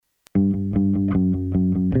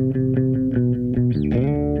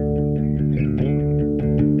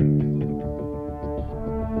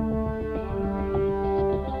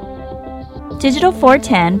Digital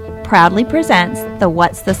 410 proudly presents the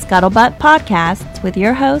What's the Scuttlebutt podcast with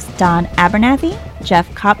your hosts Don Abernathy, Jeff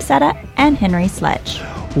Copsetta, and Henry Sledge.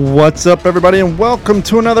 What's up, everybody, and welcome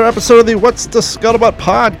to another episode of the What's the Scuttlebutt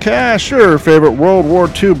podcast, your favorite World War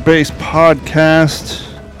II based podcast.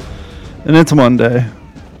 And it's Monday.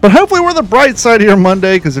 But hopefully we're the bright side of your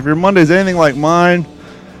Monday, because if your Monday is anything like mine,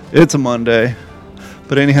 it's a Monday.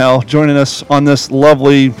 But anyhow, joining us on this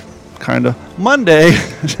lovely kind of Monday,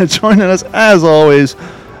 joining us as always,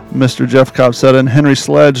 Mr. Jeff Copsetta and Henry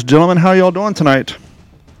Sledge. Gentlemen, how y'all doing tonight?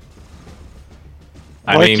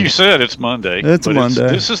 Like you said, it's Monday. It's Monday.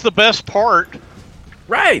 This is the best part.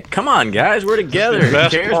 Right. Come on, guys. We're together. The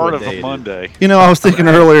best part of a Monday. You know, I was thinking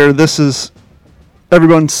earlier, this is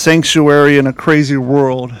everyone's sanctuary in a crazy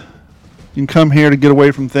world. You can come here to get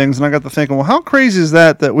away from things. And I got to thinking, well, how crazy is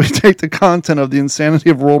that we take the content of the insanity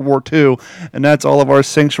of World War II, and that's all of our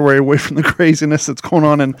sanctuary away from the craziness that's going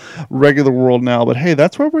on in regular world now. But hey,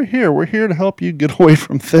 that's why we're here. We're here to help you get away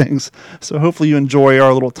from things. So hopefully you enjoy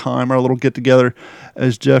our little time, our little get-together,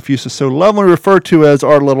 as Jeff used to so lovingly refer to as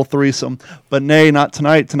our little threesome. But nay, not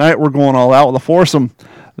tonight. Tonight we're going all out with a foursome.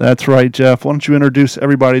 That's right, Jeff. Why don't you introduce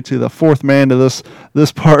everybody to the fourth man to this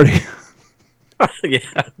party? Yeah,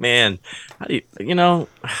 man. How do you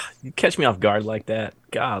catch me off guard like that?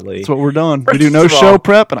 Golly. That's what we're doing. We do no show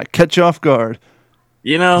prep, and I catch you off guard.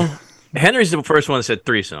 You know, Henry's the first one that said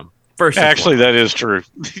threesome. Actually, that is true.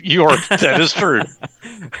 That is true.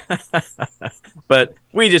 But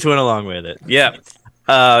we just went along with it. Yeah.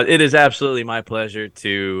 It is absolutely my pleasure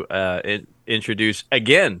to introduce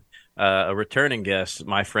again a returning guest,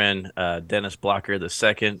 my friend Dennis Blocker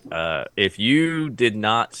II. If you did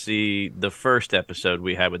not see the first episode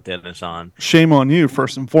we had with Dennis on, shame on you,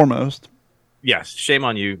 first and foremost. Yes, shame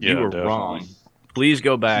on you. Yeah, you were definitely wrong. Please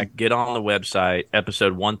go back, get on the website,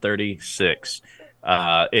 episode 136.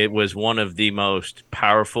 It was one of the most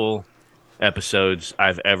powerful episodes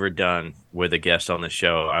I've ever done with a guest on the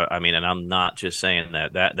show. I mean, and I'm not just saying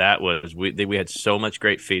that. That was we had so much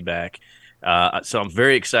great feedback. So I'm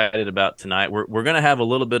very excited about tonight. We're going to have a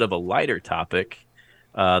little bit of a lighter topic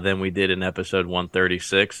than we did in episode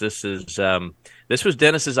 136. This was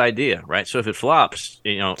Dennis's idea, right? So if it flops,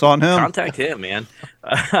 it's on him. Contact him, man.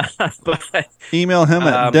 But, email him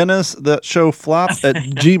at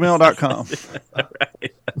dennis.showflop@gmail.com.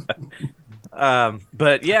 Right.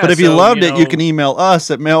 But yeah. But if you loved it, you can email us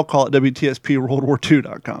at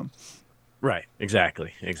mailcall@wtspworldwar2.com. Right.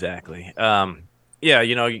 Exactly.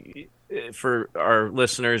 Yeah. For our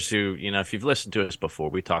listeners who, if you've listened to us before,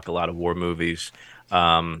 we talk a lot of war movies,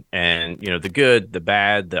 and the good, the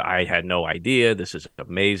bad, I had no idea, this is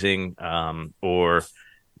amazing, or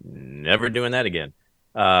never doing that again.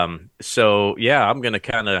 So yeah, I'm gonna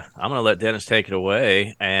let Dennis take it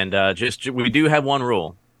away, and we do have one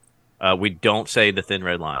rule: we don't say the thin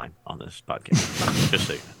red line on this podcast. Just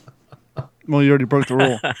so you know. Well, you already broke the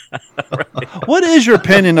rule. Right. What is your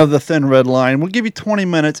opinion of the thin red line? We'll give you 20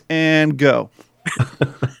 minutes and go.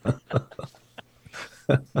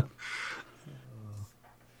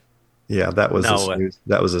 Yeah, that was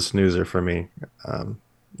a snoozer for me.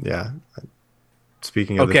 Yeah.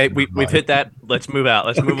 Speaking of we've hit that. Let's move out.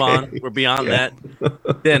 Let's move on. We're beyond that.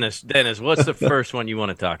 Dennis, what's the first one you want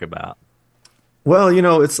to talk about? Well,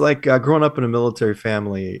 it's like growing up in a military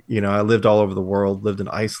family. I lived all over the world, lived in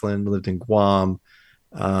Iceland, lived in Guam,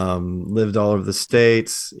 lived all over the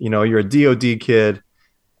States. You're a DOD kid,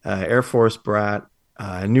 Air Force brat.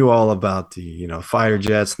 I knew all about the, fighter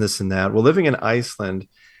jets and this and that. Well, living in Iceland,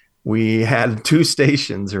 we had two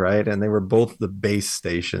stations, right? And they were both the base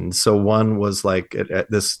stations. So one was like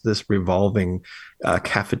at this revolving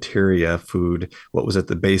cafeteria food, what was at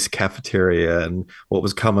the base cafeteria and what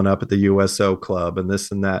was coming up at the USO club and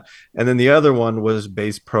this and that. And then the other one was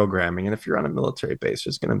base programming. And if you're on a military base,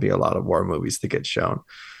 there's going to be a lot of war movies to get shown,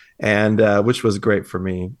 and which was great for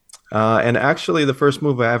me. And actually, the first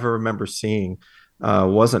movie I ever remember seeing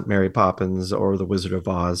wasn't Mary Poppins or The Wizard of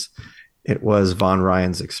Oz. It was Von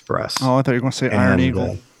Ryan's Express. Oh, I thought you were going to say Iron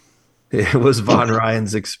Eagle. It was Von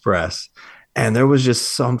Ryan's Express. And there was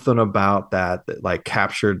just something about that like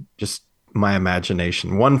captured just my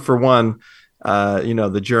imagination. One for one,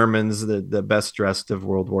 the Germans, the best dressed of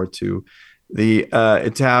World War II, the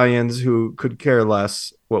Italians who could care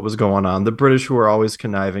less what was going on, the British who were always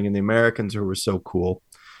conniving, and the Americans who were so cool.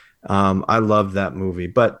 I loved that movie.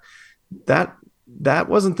 But that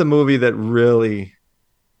wasn't the movie that really...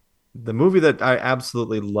 The movie that I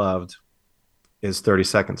absolutely loved is 30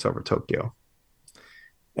 Seconds Over Tokyo.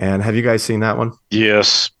 And have you guys seen that one?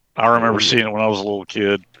 Yes. I remember seeing it when I was a little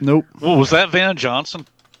kid. Nope. Well, was that Van Johnson?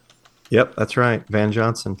 Yep, that's right. Van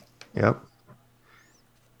Johnson. Yep.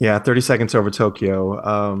 Yeah, 30 Seconds Over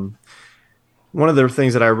Tokyo. One of the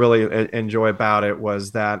things that I really enjoy about it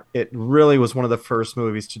was that it really was one of the first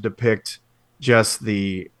movies to depict just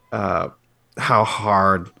the how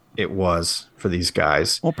hard it was for these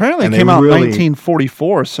guys. Well, apparently And it they came out in really-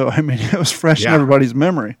 1944, so I mean it was fresh in Yeah. everybody's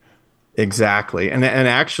memory. Exactly, and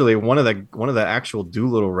actually one of the actual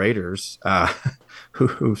Doolittle Raiders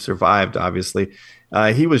who survived, obviously,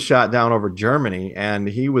 he was shot down over Germany, and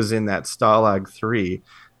he was in that Stalag 3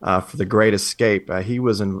 for the Great Escape. He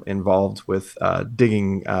was involved with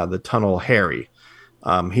digging the tunnel Harry.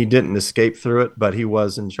 He didn't escape through it, but he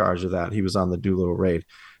was in charge of that. He was on the Doolittle raid.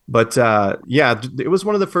 But yeah, it was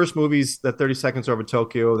one of the first movies, that 30 Seconds Over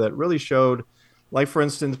Tokyo, that really showed, like, for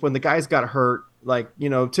instance, when the guys got hurt, like,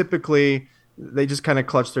 typically they just kind of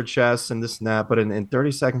clutch their chests and this and that. But in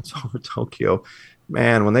 30 Seconds Over Tokyo,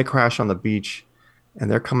 man, when they crash on the beach and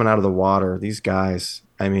they're coming out of the water, these guys,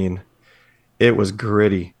 I mean, it was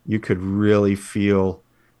gritty. You could really feel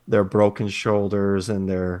their broken shoulders and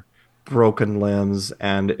their broken limbs.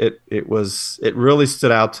 And it really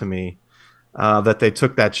stood out to me that they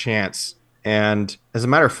took that chance. And as a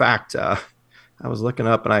matter of fact, I was looking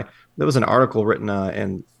up, and there was an article written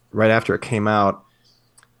and right after it came out,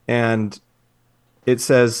 and it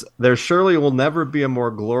says, "There surely will never be a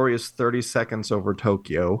more glorious 30 Seconds Over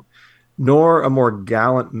Tokyo, nor a more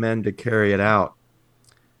gallant men to carry it out.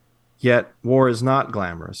 Yet war is not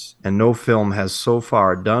glamorous, and no film has so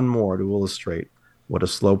far done more to illustrate what a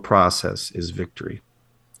slow process is victory."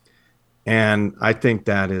 And I think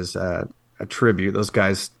that is a tribute. Those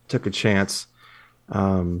guys took a chance.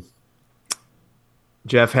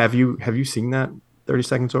 Jeff, have you seen that 30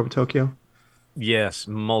 Seconds Over Tokyo? Yes,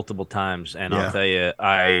 multiple times. And Yeah. I'll tell you,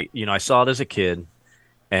 I saw it as a kid.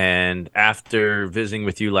 And after visiting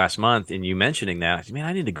with you last month and you mentioning that, I said, man,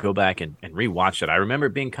 I need to go back and rewatch it. I remember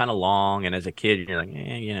it being kind of long. And as a kid, you're like,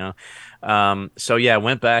 So, yeah, I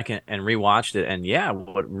went back and rewatched it. And, yeah,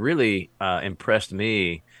 what really impressed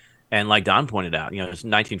me, and like Don pointed out, it's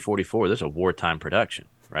 1944. This is a wartime production,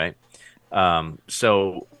 right?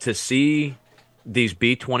 So to see these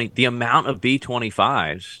B-20, the amount of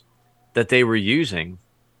B-25s that they were using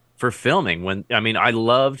for filming, I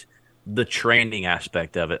loved the training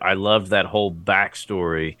aspect of it. I loved that whole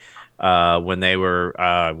backstory when they were,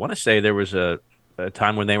 I want to say there was a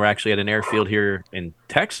time when they were actually at an airfield here in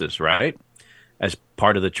Texas, right? As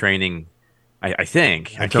part of the training, I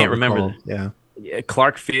think. I can't remember. Recall. Yeah.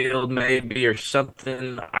 Clark Field maybe, or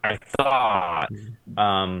something, I thought.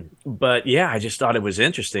 But yeah, I just thought it was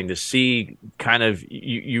interesting to see kind of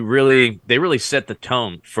they really set the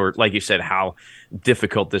tone for, like you said, how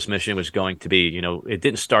difficult this mission was going to be. It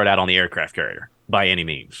didn't start out on the aircraft carrier by any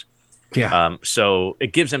means. Yeah. So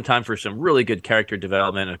it gives them time for some really good character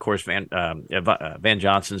development. And of course, Van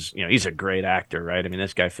Johnson's, he's a great actor, right? I mean,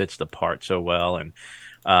 this guy fits the part so well. And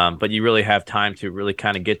but you really have time to really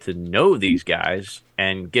kind of get to know these guys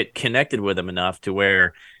and get connected with them enough to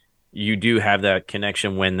where you do have that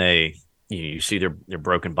connection when you see their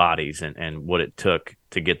broken bodies and what it took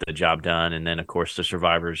to get the job done. And then, of course, the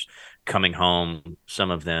survivors coming home,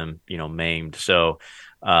 some of them, maimed. So,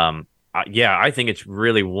 I think it's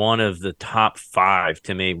really one of the top 5,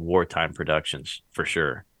 to me, wartime productions for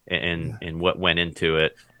sure. And what went into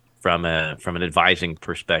it from an advising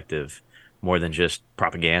perspective, more than just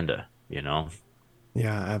propaganda, Yeah,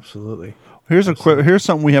 absolutely. Here's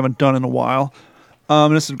something we haven't done in a while.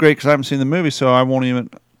 This is great because I haven't seen the movie, so I won't even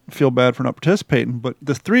feel bad for not participating. But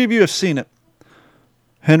the 3 of you have seen it.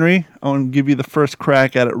 Henry, I want to give you the first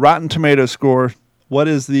crack at it. Rotten Tomato score. What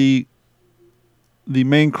is the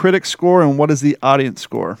main critic score, and what is the audience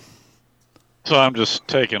score? So I'm just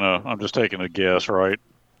taking a guess, right?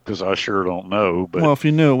 Because I sure don't know. But Well, if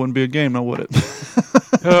you knew, it wouldn't be a game, now would it?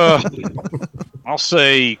 I'll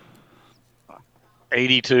say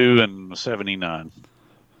 82 and 79.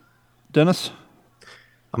 Dennis?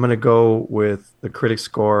 I'm going to go with the critic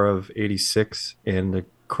score of 86 and the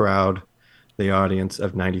crowd, the audience,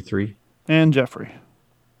 of 93. And Jeffrey?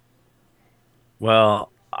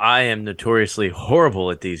 Well, I am notoriously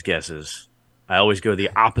horrible at these guesses. I always go the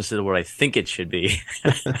opposite of what I think it should be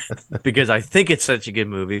because I think it's such a good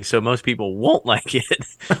movie, so most people won't like it.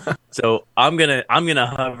 So I'm gonna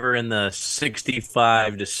hover in the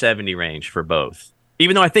 65 to 70 range for both,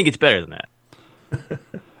 even though I think it's better than that.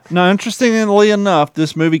 Now, interestingly enough,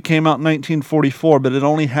 this movie came out in 1944, but it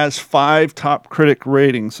only has 5 top critic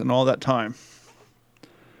ratings in all that time.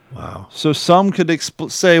 Wow. So some could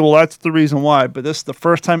say, well, that's the reason why, but this is the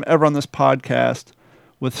first time ever on this podcast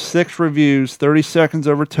with 6 reviews, 30 Seconds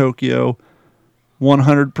Over Tokyo,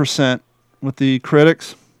 100% with the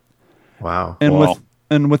critics. Wow. And Wow.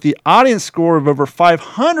 And with the audience score of over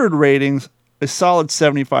 500 ratings, a solid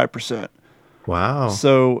 75%. Wow.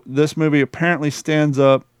 So this movie apparently stands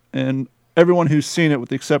up, and everyone who's seen it, with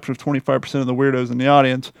the exception of 25% of the weirdos in the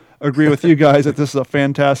audience, agree with you guys that this is a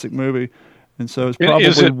fantastic movie. And so it's probably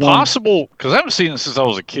Is it possible, because I haven't seen it since I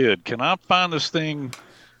was a kid, can I find this thing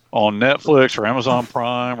on Netflix or Amazon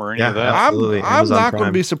Prime or any of that? Absolutely. I'm not going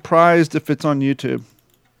to be surprised if it's on YouTube.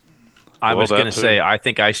 I was going to say, I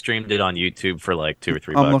think I streamed it on YouTube for like $2 or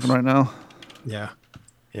 $3. I'm looking right now. Yeah.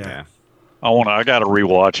 I got to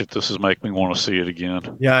rewatch it. This is making me want to see it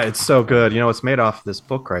again. Yeah, it's so good. It's made off this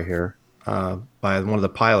book right here by one of the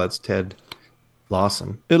pilots, Ted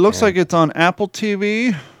Lawson. It looks like it's on Apple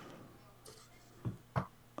TV.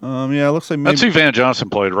 Yeah, it looks like maybe... That's who Van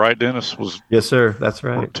Johnson played, right, Dennis? Yes, sir. That's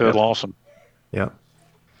right. Ted Lawson. Yeah.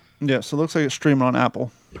 Yeah, so it looks like it's streaming on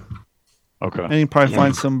Apple. Okay. And you can probably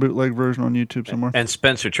find some bootleg version on YouTube somewhere. And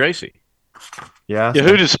Spencer Tracy. Yeah. Yeah,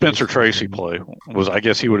 who did Spencer Tracy play? I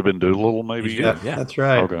guess he would have been Doolittle, maybe? Yeah, that's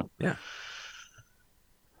right. Okay. Yeah.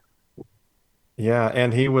 Yeah,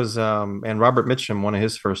 and he was, and Robert Mitchum, one of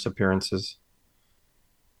his first appearances.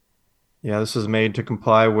 Yeah, this was made to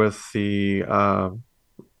comply with the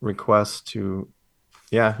request to,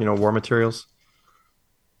 war materials.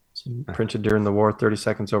 So printed during the war, 30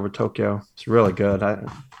 seconds over Tokyo. It's really good. I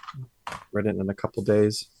read it in a couple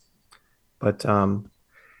days. But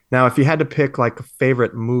now, if you had to pick like a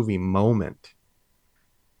favorite movie moment,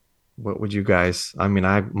 what would you guys? I mean,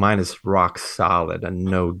 mine is rock solid, and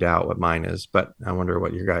no doubt what mine is. But I wonder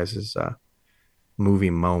what your guys' movie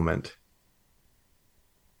moment.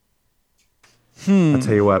 I'll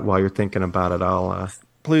tell you what. While you're thinking about it,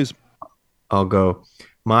 please. I'll go.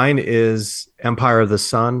 Mine is Empire of the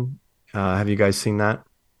Sun. Have you guys seen that?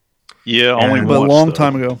 Yeah, only a long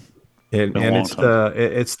time ago.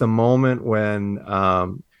 It's the moment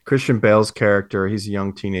when Christian Bale's character, he's a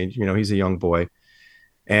young teenage, he's a young boy,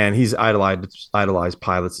 and he's idolized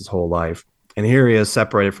pilots his whole life. And here he is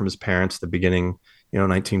separated from his parents at the beginning,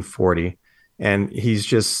 1940. And he's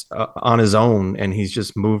just on his own, and he's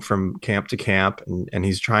just moved from camp to camp, and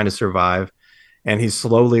he's trying to survive. And he's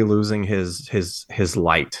slowly losing his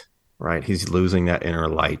light, right? He's losing that inner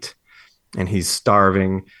light, and he's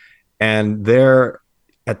starving. And there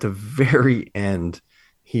at the very end,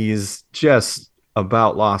 he's just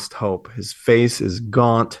about lost hope. His face is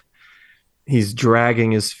gaunt. He's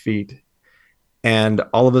dragging his feet. And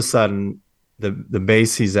all of a sudden, the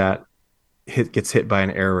base he's at gets hit by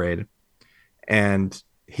an air raid. And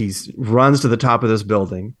he runs to the top of this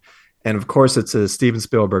building. And of course, it's a Steven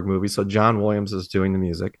Spielberg movie, so John Williams is doing the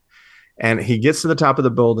music. And he gets to the top of the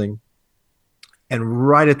building, and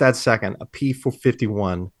right at that second, a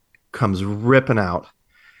P-51 comes ripping out.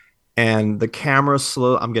 And the camera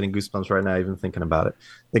I'm getting goosebumps right now even thinking about it.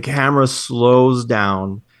 The camera slows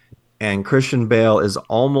down, and Christian Bale is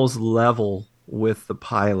almost level with the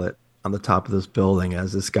pilot on the top of this building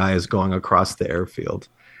as this guy is going across the airfield.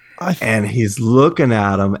 And he's looking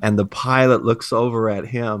at him, and the pilot looks over at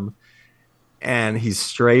him, and he's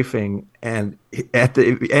strafing, and at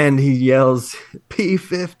the end he yells,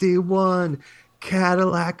 P-51,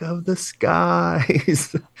 Cadillac of the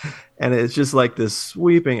skies. And it's just like this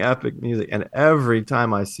sweeping epic music. And every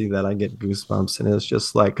time I see that, I get goosebumps. And it's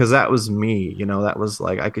just like, because that was me, that was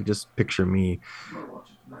like, I could just picture me.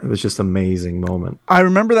 It was just an amazing moment. I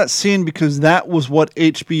remember that scene because that was what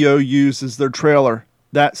HBO used as their trailer.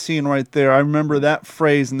 That scene right there. I remember that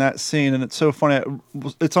phrase and that scene. And it's so funny.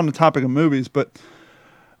 It's on the topic of movies, but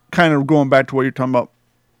kind of going back to what you're talking about,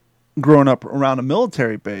 growing up around a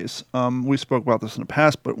military base. We spoke about this in the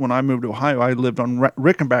past, but when I moved to Ohio, I lived on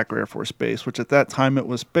Rickenbacker Air Force Base, which at that time it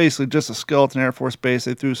was basically just a skeleton Air Force base.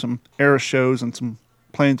 They threw some air shows, and some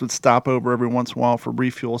planes would stop over every once in a while for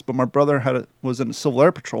refuels. But my brother was in the Civil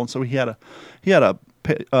Air Patrol, and so he had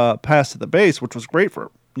a pass to the base, which was great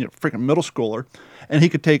for freaking middle schooler, and he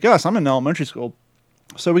could take us. I'm in elementary school.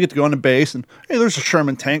 So we get to go on the base, and hey, there's a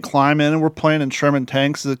Sherman tank climbing, and we're playing in Sherman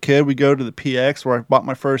tanks as a kid. We go to the PX, where I bought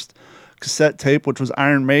my first cassette tape, which was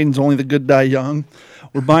Iron Maiden's Only the Good Die Young.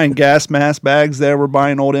 We're buying gas mask bags there. We're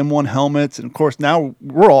buying old M1 helmets. And, of course, now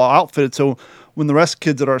we're all outfitted. So when the rest of the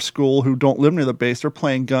kids at our school who don't live near the base, they're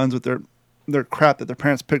playing guns with their crap that their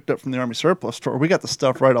parents picked up from the Army surplus store. We got the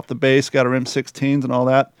stuff right off the base, got our M16s and all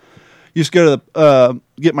that. Used to go to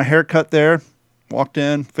get my hair cut there. Walked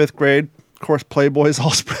in, 5th grade. Of course, Playboy's all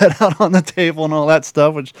spread out on the table and all that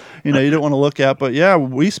stuff, which, you didn't want to look at. But, yeah,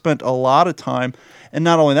 we spent a lot of time. And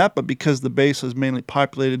not only that, but because the base was mainly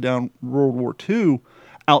populated down World War II,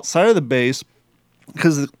 outside of the base,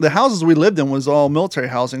 because the houses we lived in was all military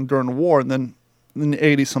housing during the war. And then in the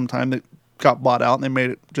 80s sometime, they got bought out and they made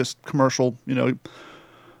it just commercial,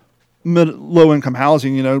 low income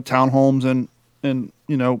housing, townhomes and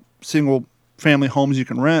single family homes you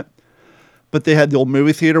can rent. But they had the old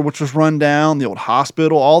movie theater, which was run down, the old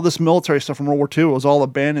hospital, all this military stuff from World War II was all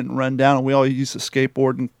abandoned and run down. And we all used to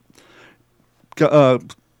skateboard and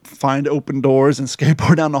find open doors and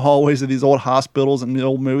skateboard down the hallways of these old hospitals and the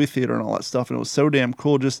old movie theater and all that stuff. And it was so damn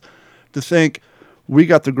cool just to think we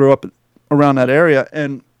got to grow up around that area.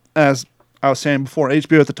 And as I was saying before,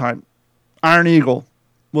 HBO at the time, Iron Eagle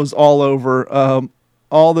was all over.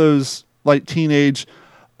 All those like teenage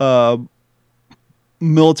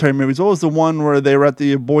military movies. What was the one where they were at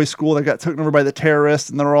the boys' school that got taken over by the terrorists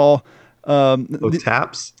and they're all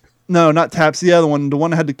Taps? No, not Taps. The other one, the one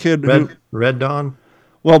that had the kid. Red Dawn?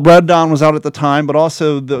 Well, Red Dawn was out at the time, but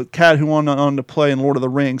also the cat who went on to play in Lord of the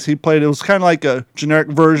Rings. It was kind of like a generic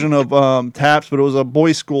version of Taps, but it was a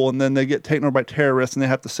boys' school, and then they get taken over by terrorists, and they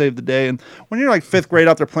have to save the day. And when you're like 5th grade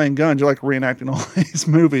out there playing guns, you're like reenacting all these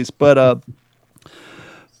movies. But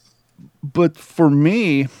for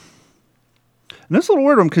me, and this is a little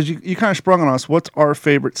weird one because you kind of sprung on us, what's our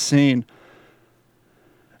favorite scene?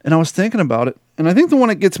 And I was thinking about it, and I think the one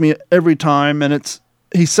that gets me every time, and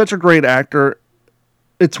he's such a great actor,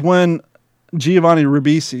 it's when Giovanni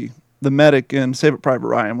Ribisi, the medic in Save It Private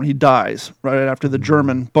Ryan, when he dies right after the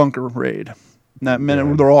German bunker raid. And that minute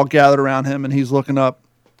where they're all gathered around him and he's looking up,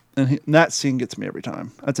 and that scene gets me every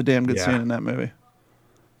time. That's a damn good scene in that movie.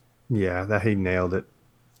 Yeah, he nailed it.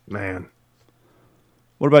 Man.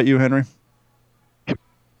 What about you, Henry?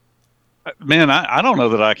 Man, I don't know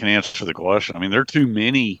that I can answer the question. I mean, there are too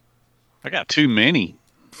many. I got too many,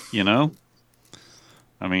 I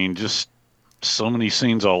mean, just so many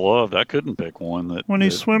scenes I loved. I couldn't pick one. When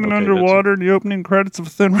he's swimming underwater in the opening credits of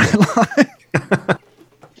Thin Red Line.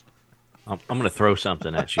 I'm going to throw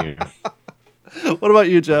something at you. What about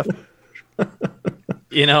you, Jeff? I'm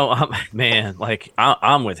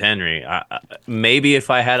with Henry. Maybe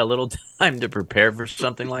if I had a little time to prepare for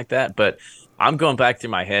something like that, but I'm going back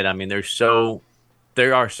through my head. I mean, there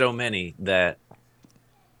are so many that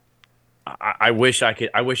I wish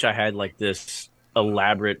I had like this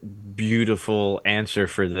elaborate, beautiful answer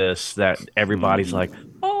for this that everybody's like,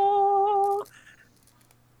 oh,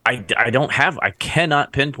 I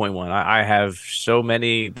cannot pinpoint one. I have so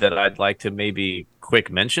many that I'd like to maybe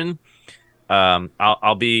quick mention.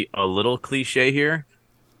 I'll be a little cliche here,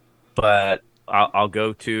 but I'll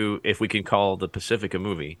go to, if we can call the Pacifica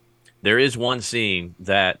movie. There is one scene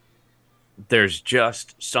that there's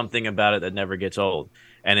just something about it that never gets old.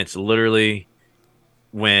 And it's literally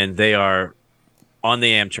when they are on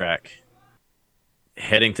the Amtrak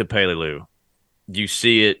heading to Peleliu. You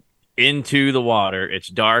see it into the water. It's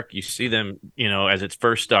dark. You see them, as it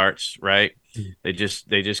first starts, right? They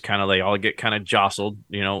just kind of, they all get kind of jostled,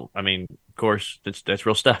 I mean, of course, that's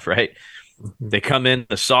real stuff, right? They come in,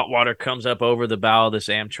 the salt water comes up over the bow of this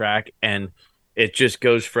Amtrak, and it just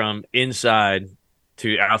goes from inside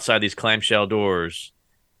to outside these clamshell doors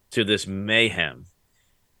to this mayhem.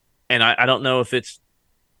 And I don't know if it's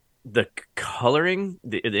the coloring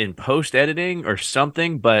in post-editing or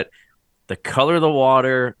something, but the color of the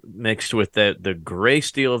water mixed with the gray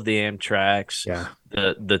steel of the Amtraks,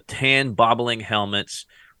 the tan bobbling helmets,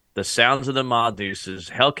 the sounds of the Maudeuses,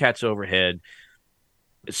 Hellcats overhead,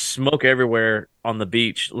 smoke everywhere on the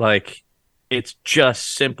beach. Like, it's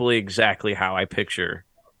just simply exactly how I picture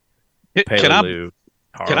Peleliu.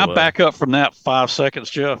 Can I back up from that 5 seconds,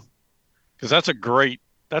 Jeff? Because that's a great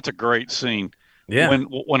scene. Yeah.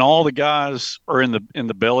 When all the guys are in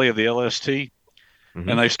the belly of the LST,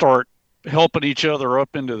 and they start helping each other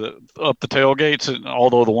up the tailgates, and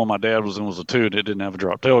although the one my dad was in was a 2, it didn't have a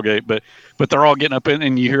drop tailgate, but they're all getting up in,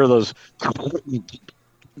 and you hear those,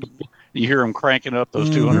 you hear them cranking up those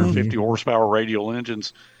 250 horsepower radial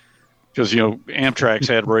engines. Because, Amtrak's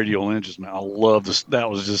had radial engines, man. I love this. That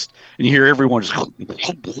was just, and you hear everyone just,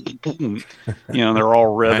 and they're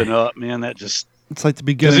all revving up, man. That just, it's like the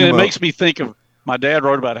beginning. It makes me think of, my dad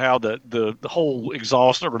wrote about how the whole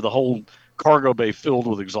exhaust, or the whole cargo bay filled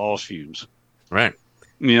with exhaust fumes. Right.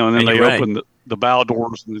 And then they open the bow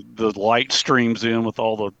doors, and the light streams in with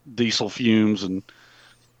all the diesel fumes, and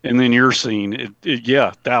then your scene,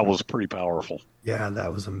 that was pretty powerful. Yeah,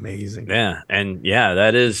 that was amazing. Yeah, and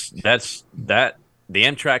that's the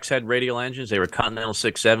Amtraks had radial engines. They were Continental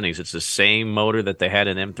 670s. It's the same motor that they had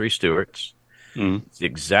in M3 Stewarts. It's the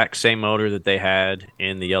exact same motor that they had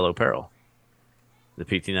in the Yellow Peril, the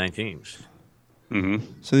PT-19s.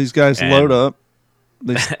 So these guys load up.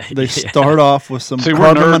 They start off with some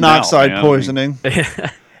carbon monoxide poisoning.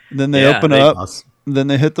 Then they open up. Then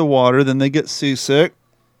they hit the water. Then they get seasick.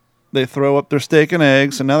 They throw up their steak and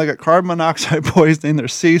eggs, and now they got carbon monoxide poisoning. They're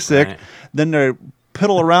seasick. Right. Then they're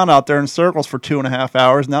piddle around out there in circles for 2.5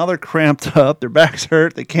 hours. Now they're cramped up. Their back's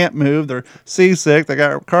hurt. They can't move. They're seasick. They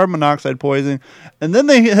got carbon monoxide poisoning. And then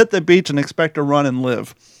they hit the beach and expect to run and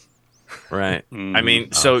live. Right. I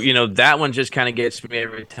mean, so, that one just kind of gets me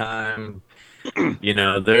every time.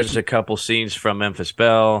 There's a couple scenes from Memphis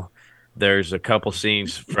Belle. There's a couple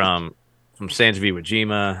scenes from Sands of Iwo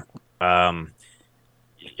Jima.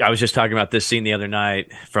 I was just talking about this scene the other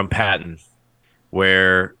night from Patton,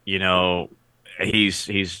 where he's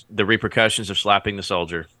the repercussions of slapping the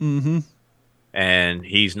soldier, and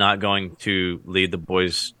he's not going to lead the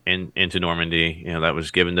boys into Normandy. That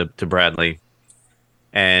was given to Bradley,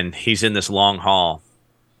 and he's in this long haul,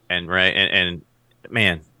 and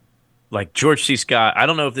man. Like George C. Scott, I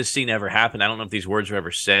don't know if this scene ever happened. I don't know if these words were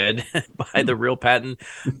ever said by the real Patton,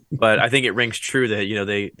 but I think it rings true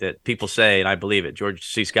that that people say, and I believe it. George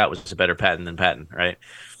C. Scott was a better Patton than Patton, right?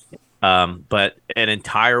 But an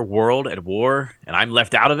entire world at war, and I'm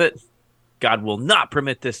left out of it. God will not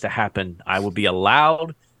permit this to happen. I will be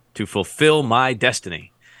allowed to fulfill my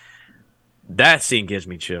destiny. That scene gives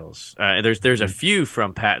me chills. There's a few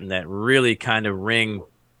from Patton that really kind of ring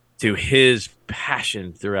to his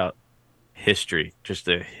passion throughout history, just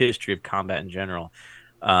the history of combat in general.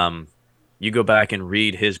 You go back and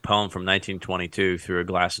read his poem from 1922, Through a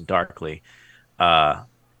Glass Darkly.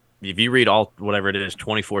 If you read all, whatever it is,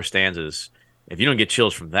 24 stanzas, if you don't get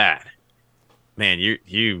chills from that, man,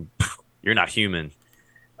 you're not human.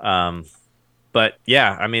 But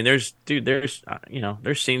yeah, I mean, there's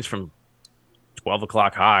scenes from 12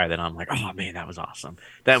 O'Clock High that I'm like, oh man, that was awesome.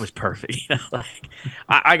 That was perfect.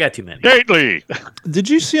 I got too many. Gately. Did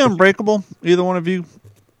you see Unbreakable? Either one of you?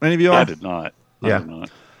 Any of you? I did not. Yeah. I did not.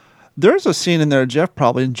 There's a scene in there Jeff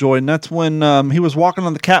probably enjoyed, and that's when he was walking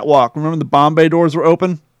on the catwalk. Remember the Bombay doors were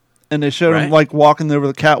open? And they showed him like walking over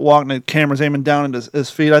the catwalk, and the camera's aiming down into his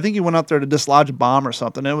feet. I think he went up there to dislodge a bomb or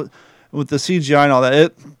something. It was, with the CGI and all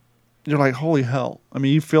that, you're like, holy hell. I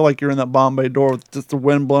mean, you feel like you're in that Bombay door with just the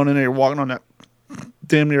wind blowing in there. You're walking on that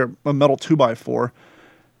damn near a metal 2x4.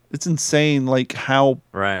 It's insane, like how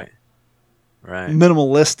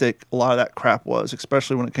minimalistic a lot of that crap was,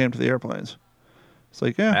 especially when it came to the airplanes. It's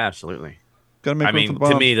like, yeah, absolutely. Gotta make room for the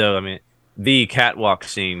bombs. To me though, the catwalk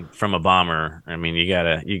scene from a bomber.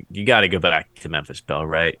 you gotta go back to Memphis Belle,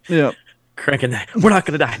 right? Yeah. Cranking that. We're not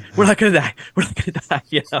gonna die. We're not gonna die. We're not gonna die.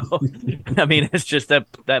 It's just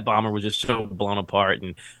that bomber was just so blown apart.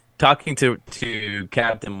 And talking to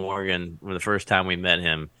Captain Morgan the first time we met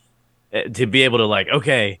him, to be able to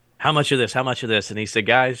okay, how much of this? How much of this? And he said,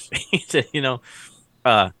 guys,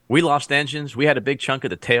 we lost engines. We had a big chunk of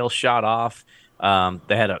the tail shot off.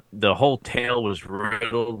 The whole tail was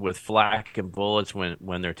riddled with flak and bullets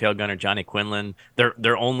when their tail gunner Johnny Quinlan,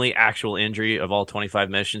 their only actual injury of all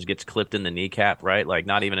 25 missions, gets clipped in the kneecap, right? Like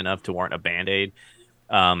not even enough to warrant a Band-Aid.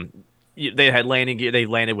 They had landing gear. They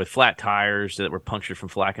landed with flat tires that were punctured from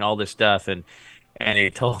flak and all this stuff. And he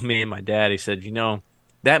told me and my dad, he said,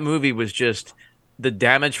 that movie was just the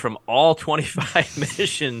damage from all 25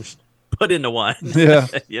 missions put into one. Yeah.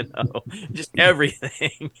 Just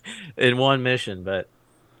everything in one mission. But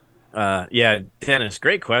yeah, Dennis,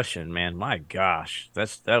 great question, man. My gosh,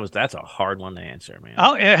 that's a hard one to answer, man.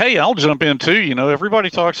 I'll jump in too.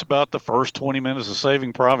 Everybody talks about the first 20 minutes of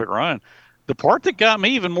Saving Private Ryan. The part that got me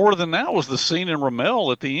even more than that was the scene in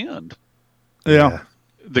Rommel at the end. Yeah.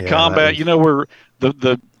 The combat, where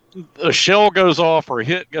a shell goes off or a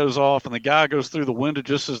hit goes off and the guy goes through the window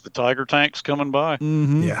just as the Tiger tank's coming by.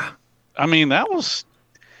 Mm-hmm. Yeah. That was,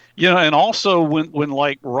 and also when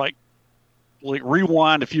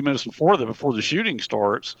rewind a few minutes before the shooting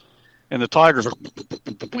starts and the Tigers are,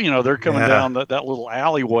 they're coming down that little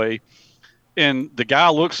alleyway and the guy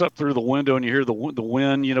looks up through the window and you hear the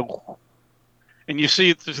wind, and you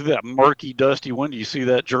see through that murky, dusty window, you see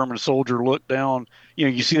that German soldier look down.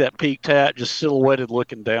 You see that peaked hat just silhouetted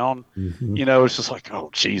looking down. Mm-hmm. It's just like, oh,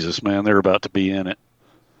 Jesus, man, they're about to be in it.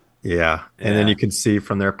 Yeah. And then you can see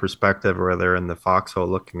from their perspective where they're in the foxhole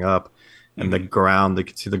looking up and the ground, they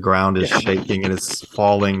can see the ground is shaking and it's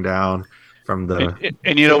falling down from the...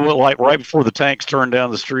 And you know what, like right before the tanks turn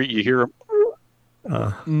down the street, you hear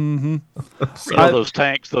them. Those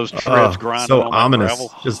tanks, those treads grinding so on ominous,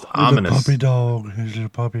 gravel. just ominous. Puppy dog, he's a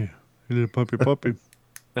puppy. He's a puppy.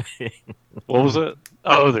 What was it?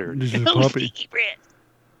 Oh, there. He's a puppy. Sneaky bread.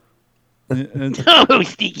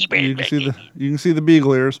 You can see the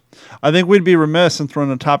beagle ears. I think we'd be remiss since we're on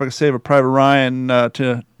the topic of Save a Private Ryan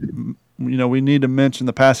we need to mention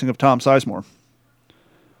the passing of Tom Sizemore.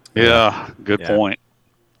 Yeah, good point.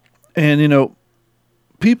 And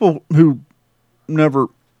people who never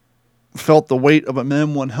felt the weight of an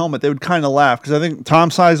M1 helmet, they would kind of laugh, because I think Tom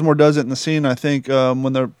Sizemore does it in the scene. I think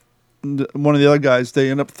when they're one of the other guys, they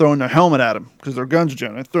end up throwing their helmet at him because their guns are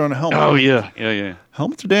jammed. They're throwing a helmet. Oh yeah.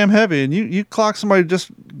 Helmets are damn heavy, and you clock somebody just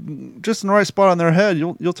in the right spot on their head,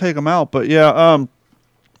 you'll take them out. But yeah,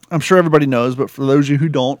 I'm sure everybody knows, but for those of you who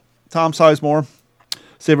don't, Tom Sizemore,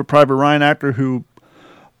 Saving Private Ryan actor who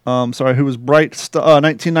was bright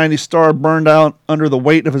 1990 star, burned out under the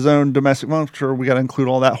weight of his own domestic. Well, I'm sure we got to include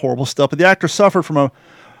all that horrible stuff. But the actor suffered from a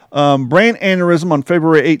brain aneurysm on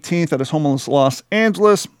February 18th at his home in Los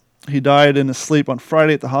Angeles. He died in his sleep on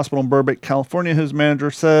Friday at the hospital in Burbank, California, his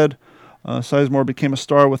manager said. Sizemore became a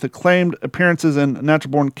star with acclaimed appearances in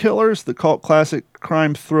Natural Born Killers, the cult classic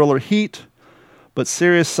crime thriller Heat, but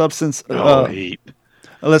serious substance. Heat.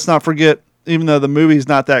 Let's not forget, even though the movie's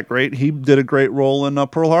not that great, he did a great role in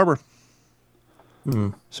Pearl Harbor.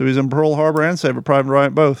 So he's in Pearl Harbor and Saving Private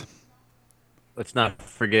Ryan both. Let's not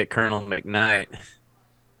forget Colonel McKnight.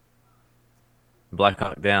 Black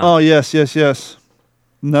Hawk Down. Oh, yes.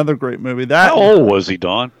 Another great movie. How old was he,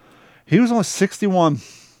 Don? He was only 61.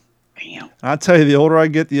 Damn. I tell you, the older I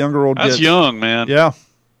get, the younger old gets. That's young, man. Yeah.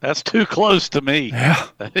 That's too close to me. Yeah.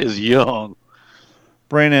 That is young.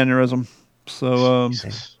 Brain aneurysm. So,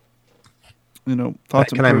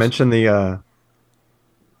 thoughts. Can I mention the?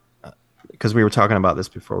 Because we were talking about this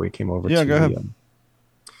before we came over. Yeah, go ahead.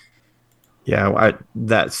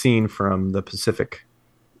 That scene from the Pacific.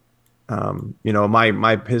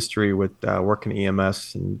 My history with working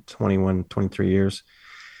EMS in 23 years,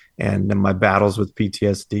 and then my battles with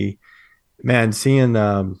PTSD. Man, seeing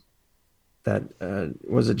that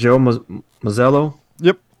was it Joe Mazzello?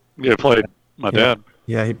 Yep. Yeah, played my dad.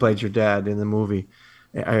 Yeah, he played your dad in the movie,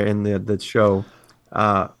 in the show.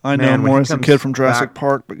 I know him more as a kid from Jurassic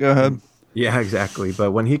Park, but go ahead. Yeah, exactly.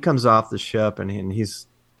 But when he comes off the ship and he's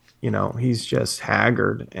just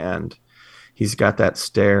haggard and he's got that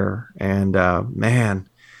stare and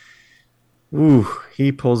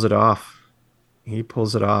he pulls it off.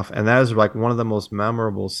 And that is like one of the most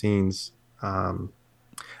memorable scenes.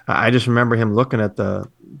 I just remember him looking at the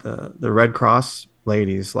Red Cross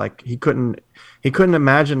ladies, like he couldn't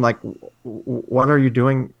imagine, like, what are you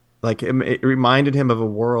doing? Like it reminded him of a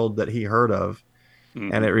world that he heard of,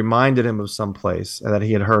 and it reminded him of some place that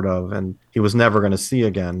he had heard of and he was never going to see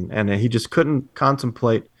again, and he just couldn't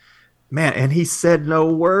contemplate. Man, and he said no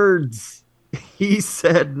words. If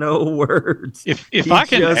I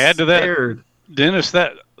can add to that, Dennis,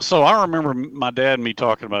 so I remember my dad and me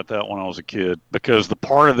talking about that when I was a kid, because the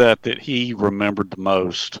part of that he remembered the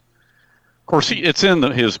most, of course, it's in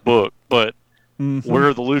his book, but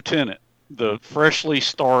where the lieutenant, the freshly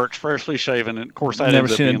starched, freshly shaven, and of course I never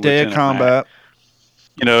seen a day of combat.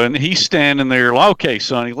 And he's standing there, like, okay,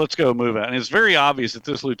 Sonny, let's go move out. And it's very obvious that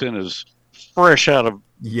this lieutenant is fresh out of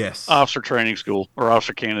officer training school or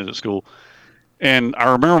officer candidate school. And I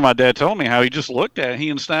remember my dad telling me how he and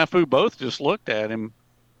Snafu both just looked at him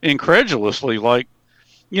incredulously, like,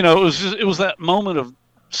 it was that moment of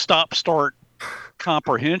stop-start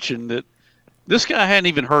comprehension that this guy hadn't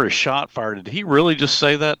even heard a shot fired. Did he really just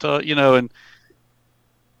say that?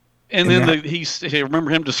 And then I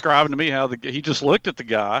remember him describing to me how he just looked at the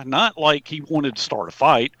guy, not like he wanted to start a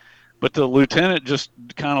fight, but the lieutenant just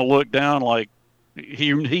kind of looked down like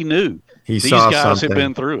he knew these guys had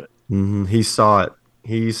been through it. Mm-hmm. He saw it.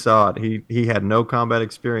 He had no combat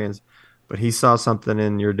experience, but he saw something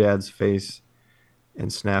in your dad's face and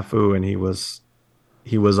Snafu, and he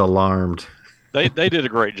was alarmed. They did a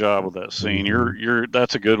great job with that scene.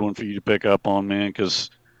 That's a good one for you to pick up on, man, because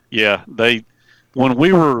when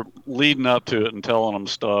we were leading up to it and telling them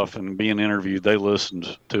stuff and being interviewed, they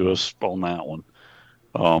listened to us on that one.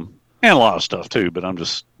 And a lot of stuff too, but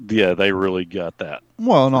they really got that.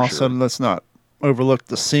 Well, and also let's not overlook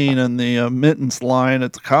the scene in the mittens line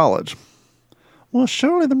at the college. Well,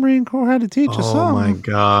 surely the Marine Corps had to teach us something. Oh my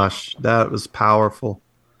gosh, that was powerful.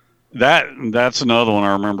 That's another one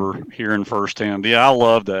I remember hearing firsthand. Yeah, I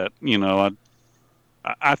love that.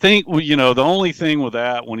 I think the only thing with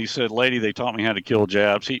that, when he said, "Lady, they taught me how to kill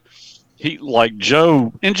Japs," he like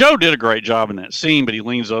Joe did a great job in that scene, but he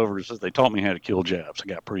leans over and says, "They taught me how to kill Japs. I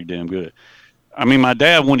got pretty damn good." I mean, my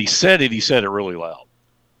dad, when he said it really loud,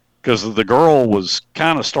 because the girl was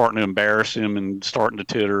kind of starting to embarrass him and starting to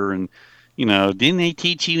titter, and didn't they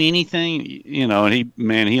teach you anything? And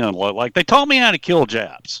he unloaded, like, they taught me how to kill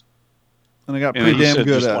Japs, and I got pretty damn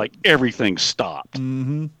good at it. Like everything stopped.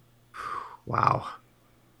 Mm-hmm. Wow,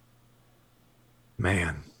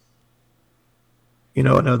 man.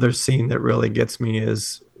 Another scene that really gets me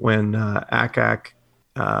is when Akak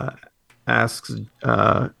asks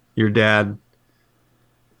your dad,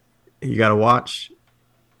 "You got a watch?"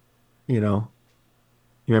 You know,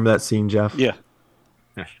 you remember that scene, Jeff? Yeah.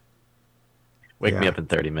 Wake me up in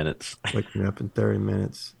 30 minutes. Wake me up in 30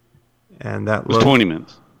 minutes. And that It was look, 20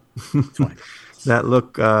 minutes. that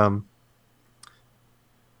look,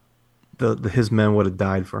 his men would have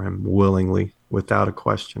died for him willingly, without a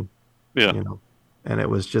question. Yeah. You know, and it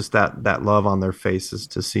was just that love on their faces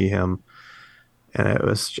to see him, and it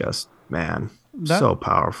was just, man, so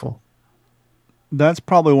powerful. That's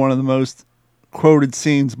probably one of the most quoted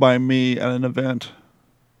scenes by me at an event.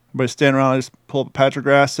 Everybody stand around, I just pull up a patch of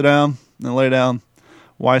grass, sit down, and lay down.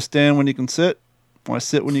 Why stand when you can sit? Why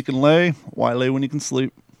sit when you can lay? Why lay when you can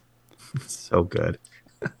sleep? So good.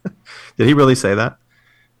 Did he really say that?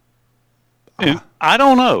 And I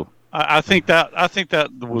don't know. I think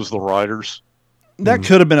that was the writers. That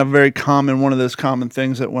could have been a very common, one of those common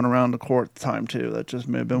things that went around the court at the time too. That just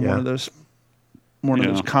may have been one of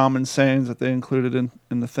those common sayings that they included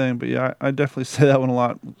in the thing. But yeah, I definitely say that one a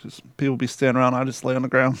lot. Just people be standing around, I just lay on the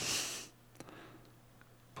ground.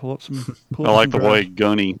 Pull up some. I like the way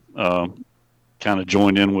Gunny kind of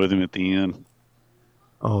joined in with him at the end.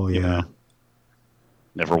 Oh yeah. You know,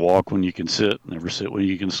 never walk when you can sit, never sit when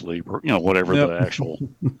you can sleep, or whatever the actual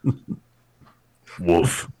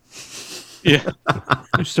Woof. Yeah.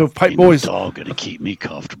 You stovepipe boys. No dog gonna keep me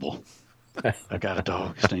comfortable. I got a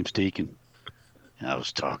dog. His name's Deacon. I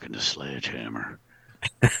was talking to Sledgehammer.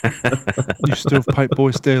 You stovepipe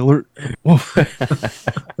boys, stay alert. Woof.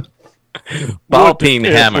 Ball peen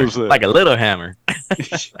hammer, like a little hammer.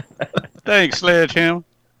 Thanks, Sledgehammer.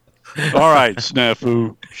 All right,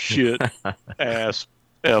 snafu, shit, ass,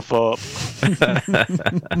 F up.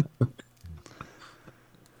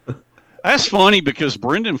 That's funny because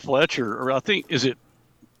Brendan Fletcher, or I think, is it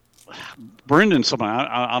Brendan somebody?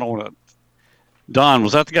 I don't want to. Don,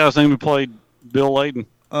 was that the guy's name who played Bill Layden?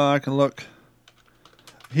 I can look.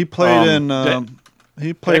 He played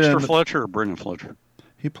he played Dexter in Fletcher or Brendan Fletcher?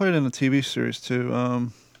 He played in a TV series too.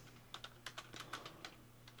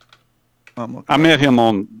 I met him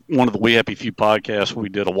on one of the We Happy Few podcasts. We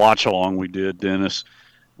did a watch along. We did, Dennis.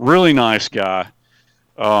 Really nice guy.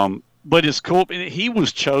 But it's cool. He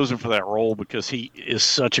was chosen for that role because he is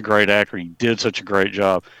such a great actor. He did such a great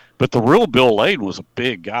job. But the real Bill Layden was a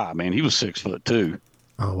big guy, man. He was 6'2".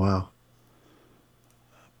 Oh wow.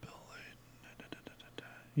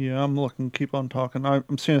 Yeah, I'm looking. Keep on talking.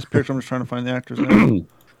 I'm seeing his picture. I'm just trying to find the actor's name.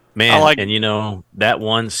 Man, and that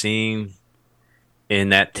one scene in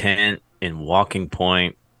that tent in Walking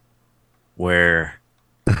Point where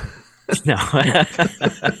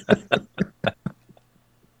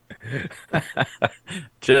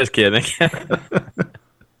just kidding.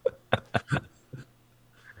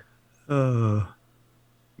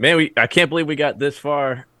 Man, I can't believe we got this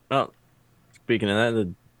far. Well, speaking of that,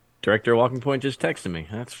 the director of Walking Point just texted me.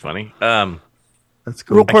 That's funny. That's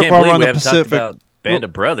cool. Real quick, I can't while believe we're on we the haven't talked Pacific. about Band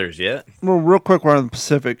of Brothers yet. Well, real quick, we're on the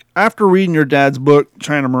Pacific. After reading your dad's book,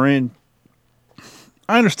 China Marine,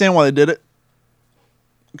 I understand why they did it.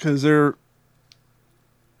 Because they're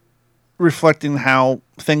reflecting how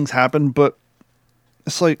things happen, but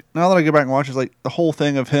it's like, now that I go back and watch, it's like the whole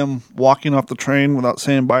thing of him walking off the train without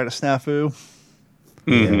saying bye to Snafu.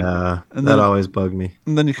 Yeah, And that then- always bugged me.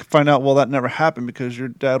 And then you find out, well, that never happened because your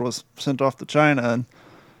dad was sent off to China.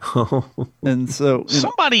 And so,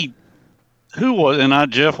 Somebody who was,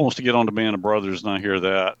 and Jeff wants to get on to Band of Brothers, and I hear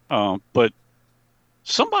that. But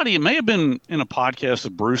somebody, it may have been in a podcast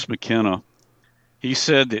of Bruce McKenna. He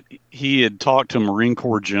said that he had talked to a Marine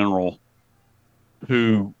Corps general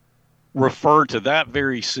who referred to that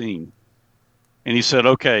very scene. And he said,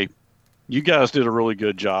 okay, you guys did a really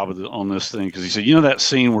good job on this thing. Because he said, that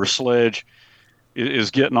scene where Sledge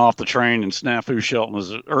is getting off the train and Snafu Shelton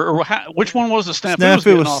is, which one was it? Snafu was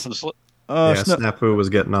getting off and Snafu was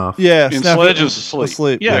getting off. Yeah, and Snafu Sledge is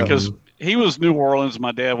asleep. Yeah, yeah. because he was New Orleans.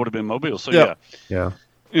 My dad would have been Mobile. So, Yeah. Yeah.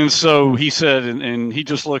 And so he said, and he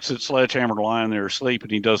just looks at Sledgehammer lying there asleep,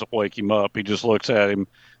 and he doesn't wake him up. He just looks at him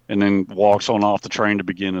and then walks on off the train to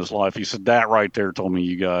begin his life. He said, that right there told me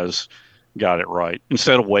you guys got it right.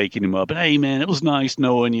 Instead of waking him up and, hey, man, it was nice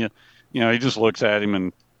knowing you. He just looks at him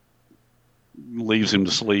and leaves him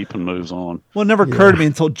to sleep and moves on. well, it never occurred to me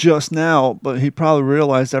until just now, but he probably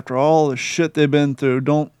realized after all the shit they've been through,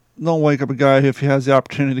 don't wake up a guy if he has the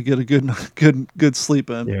opportunity to get a good sleep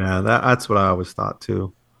in. Yeah, that's what I always thought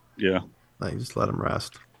too. Yeah. Like, just let him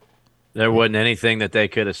rest. There wasn't anything that they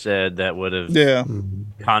could have said that would have Yeah.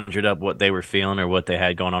 conjured up what they were feeling or what they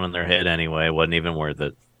had going on in their head anyway. It wasn't even worth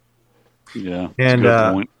it. Yeah. that's a And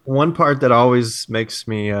good point. one part that always makes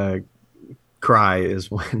me cry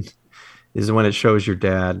is when it shows your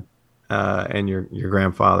dad and your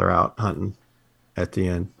grandfather out hunting at the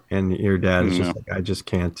end, and your dad is just like, I just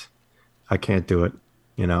can't I can't do it,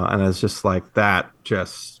 and it's just like that.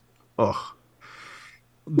 Just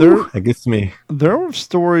it gets me. There were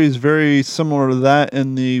stories very similar to that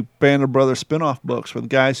in the Band of Brothers spinoff books with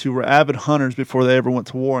guys who were avid hunters before they ever went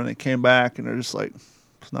to war, and they came back and they're just like,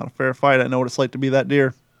 it's not a fair fight. I know what it's like to be that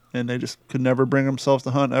deer, and they just could never bring themselves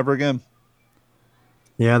to hunt ever again.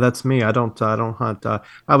 Yeah, that's me. I don't hunt.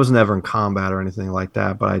 I was never in combat or anything like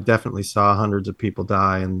that, but I definitely saw hundreds of people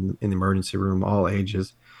die in the emergency room, all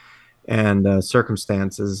ages and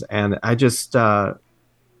circumstances, and I just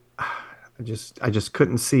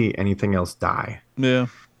couldn't see anything else die. Yeah.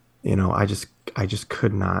 I just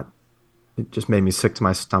could not. It just made me sick to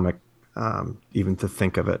my stomach, even to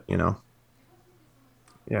think of it.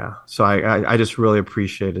 Yeah. So I just really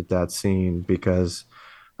appreciated that scene because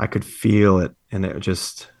I could feel it, and it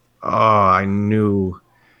just, I knew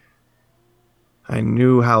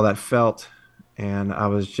how that felt, and I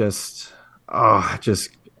was just, I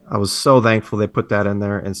was so thankful they put that in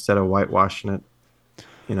there instead of whitewashing it.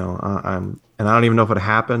 And I don't even know if it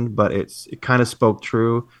happened, but it kind of spoke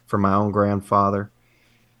true for my own grandfather,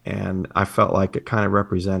 and I felt like it kind of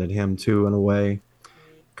represented him too in a way,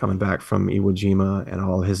 coming back from Iwo Jima and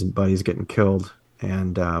all his buddies getting killed.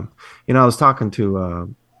 And I was talking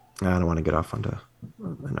to. I don't want to get off onto. I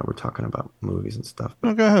know we're talking about movies and stuff.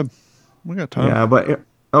 No, go ahead. We got time. Yeah, but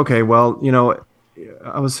okay. Well,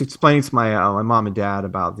 I was explaining to my mom and dad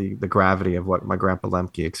about the gravity of what my grandpa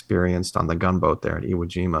Lemke experienced on the gunboat there at Iwo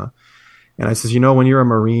Jima, and I says, when you're a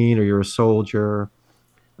Marine or you're a soldier,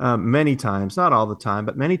 many times, not all the time,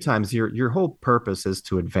 but many times, your whole purpose is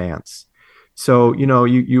to advance. So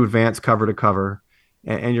you advance cover to cover,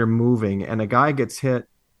 and you're moving, and a guy gets hit.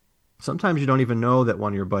 Sometimes you don't even know that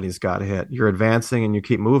one of your buddies got hit. You're advancing and you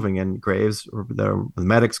keep moving, and graves, the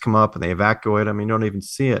medics come up and they evacuate them. And you don't even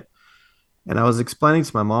see it. And I was explaining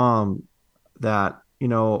to my mom that,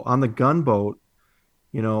 on the gunboat,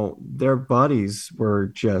 their buddies were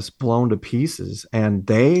just blown to pieces, and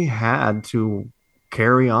they had to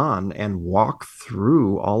carry on and walk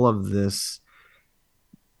through all of this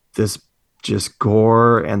just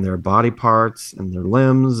gore and their body parts and their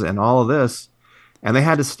limbs and all of this. And they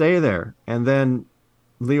had to stay there. And then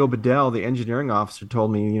Leo Bedell, the engineering officer,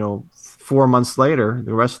 told me, 4 months later,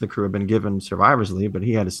 the rest of the crew had been given survivor's leave, but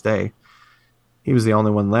he had to stay. He was the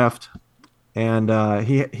only one left. And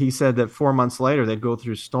he said that 4 months later, they'd go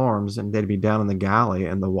through storms and they'd be down in the galley,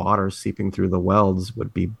 and the water seeping through the welds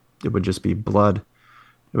would just be blood.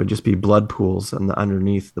 It would just be blood pools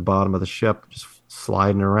underneath the bottom of the ship, just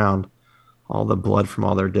sliding around, all the blood from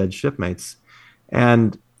all their dead shipmates.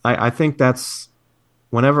 And I think that's,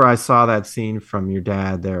 whenever I saw that scene from your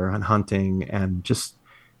dad there on hunting, and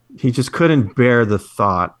he just couldn't bear the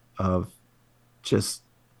thought of just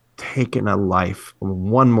taking a life,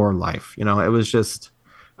 one more life. It was just,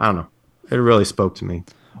 I don't know. It really spoke to me.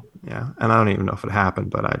 Yeah. And I don't even know if it happened,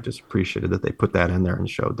 but I just appreciated that they put that in there and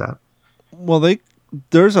showed that. Well,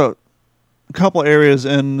 there's a couple areas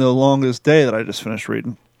in The Longest Day that I just finished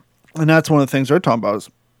reading. And that's one of the things they're talking about is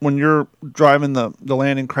when you're driving the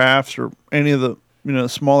landing crafts or any of the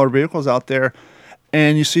smaller vehicles out there,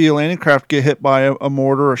 and you see a landing craft get hit by a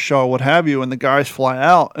mortar, a shell, what have you, and the guys fly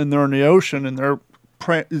out and they're in the ocean and they're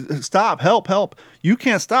stop, help. You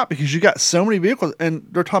can't stop because you got so many vehicles, and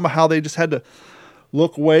they're talking about how they just had to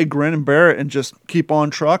look away, grin and bear it, and just keep on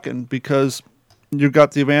trucking because you've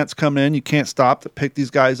got the advance coming in. You can't stop to pick these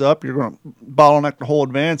guys up. You're going to bottleneck the whole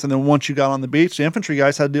advance, and then once you got on the beach, the infantry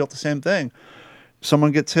guys had to deal with the same thing.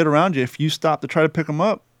 Someone gets hit around you. If you stop to try to pick them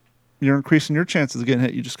up, you're increasing your chances of getting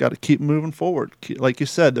hit. You just got to keep moving forward. Like you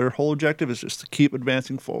said, their whole objective is just to keep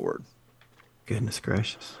advancing forward. Goodness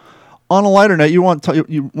gracious. On a lighter note, you want to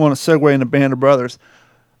segue into Band of Brothers.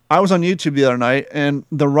 I was on YouTube the other night, and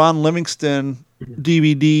the Ron Livingston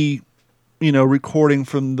DVD, recording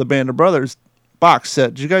from the Band of Brothers box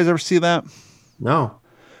set. Did you guys ever see that? No.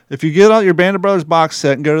 If you get out your Band of Brothers box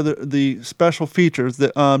set and go to the special features,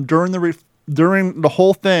 that during the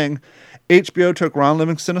whole thing, HBO took Ron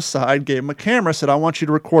Livingston aside, gave him a camera, said, I want you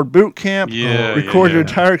to record boot camp, record your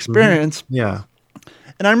entire experience. Mm-hmm. Yeah.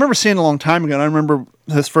 And I remember seeing it a long time ago, and I remember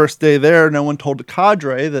his first day there, no one told the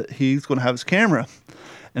cadre that he's going to have his camera.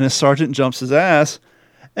 And his sergeant jumps his ass,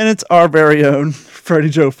 and it's our very own Freddie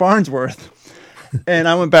Joe Farnsworth. And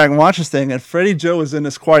I went back and watched this thing, and Freddie Joe was in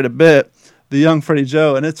this quite a bit, the young Freddie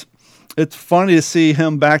Joe, and it's funny to see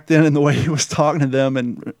him back then and the way he was talking to them,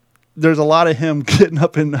 and there's a lot of him getting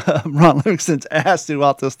up in Ron Livingston's ass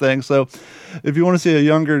throughout this thing. So if you want to see a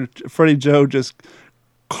younger Freddie Joe just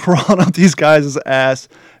crawling up these guys' ass,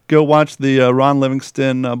 go watch the Ron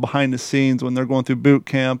Livingston behind the scenes when they're going through boot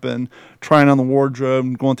camp and trying on the wardrobe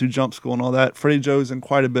and going through jump school and all that. Freddie Joe's in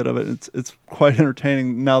quite a bit of it. It's quite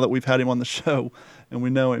entertaining now that we've had him on the show and we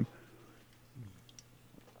know him.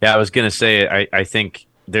 Yeah, I was going to say, I think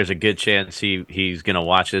there's a good chance he's going to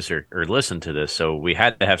watch this or listen to this. So we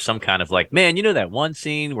had to have some kind of like, man, you know that one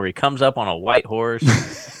scene where he comes up on a white horse?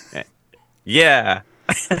 Yeah.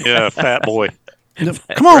 Yeah, fat boy.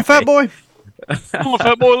 Come on, fat boy. Come on,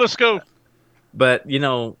 fat boy, let's go. But,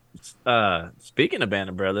 speaking of Band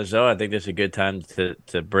of Brothers, though, I think this is a good time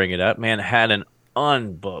to bring it up. Man, had an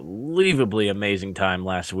unbelievably amazing time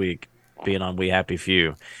last week being on We Happy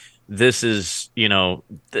Few. This is,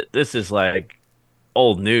 this is like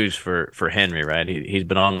old news for Henry, right? He's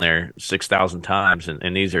been on there 6,000 times,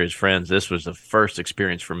 and these are his friends. This was the first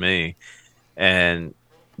experience for me. And,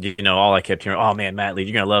 all I kept hearing, oh, man, Matt Leach,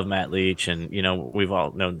 you're going to love Matt Leach. And, we've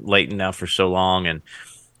all known Leighton now for so long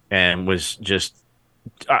and was just,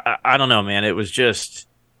 I don't know, man. It was just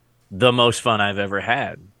the most fun I've ever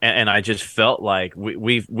had. And I just felt like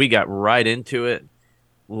we got right into it.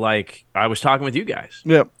 Like I was talking with you guys,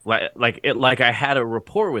 yep. Like I had a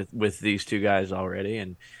rapport with these two guys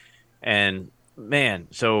already, and man,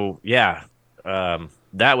 so yeah,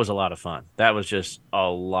 that was a lot of fun. That was just a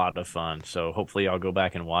lot of fun. So hopefully I'll go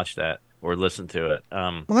back and watch that or listen to it.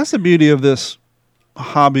 Well, that's the beauty of this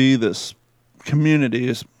hobby, this community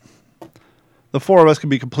is the four of us could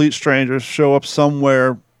be complete strangers, show up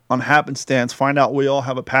somewhere on happenstance, find out we all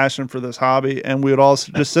have a passion for this hobby, and we would all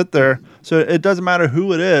just sit there. So it doesn't matter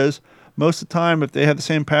who it is. Most of the time, if they have the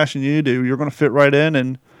same passion you do, you're going to fit right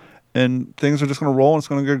in, and things are just going to roll, and it's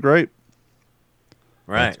going to go great.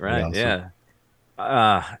 Right, awesome. Yeah.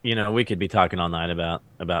 We could be talking all night about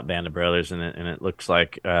Band of Brothers, and it looks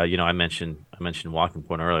like I mentioned Walking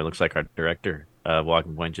Point earlier. It looks like our director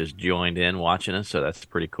Walking Point just joined in watching us, so that's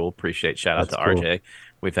pretty cool. Shout out to RJ.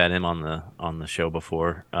 We've had him on the show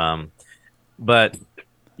before. But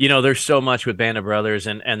there's so much with Band of Brothers,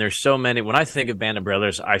 and there's so many. When I think of Band of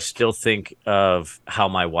Brothers, I still think of how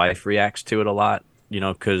my wife reacts to it a lot.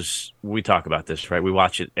 Because we talk about this, right? We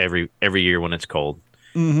watch it every year when it's cold.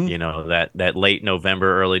 Mm-hmm. That late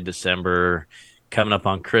November, early December, coming up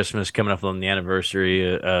on Christmas, coming up on the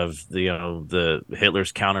anniversary of the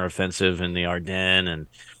Hitler's counteroffensive in the Ardennes, and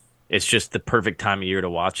it's just the perfect time of year to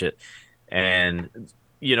watch it. And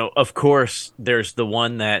of course, there's the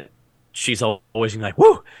one that she's always like,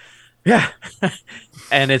 "Woo, yeah,"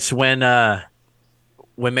 and it's when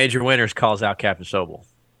Major Winters calls out Captain Sobel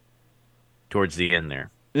towards the end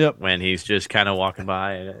there. Yep. When he's just kind of walking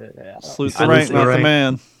by. Salute the rank, not the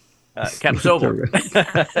man. Captain Sobel.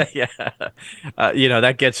 Yeah.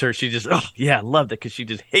 That gets her. She just, I loved it because she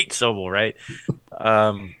just hates Sobel, right?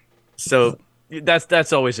 So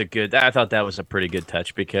that's always I thought that was a pretty good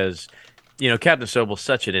touch because, Captain Sobel's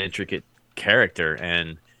such an intricate character,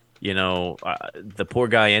 and, the poor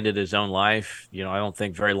guy ended his own life, I don't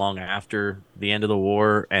think very long after the end of the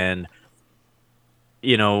war. And,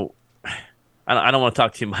 I don't want to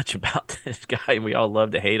talk too much about this guy. We all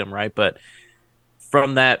love to hate him, right? But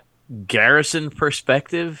from that garrison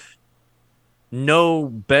perspective, no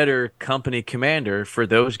better company commander for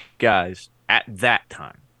those guys at that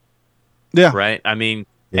time. Yeah. Right? I mean,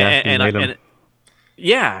 yeah, and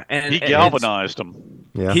he galvanized them.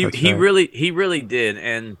 Yeah, he really did.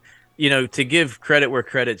 And to give credit where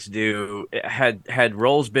credit's due, had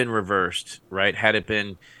roles been reversed, right? Had it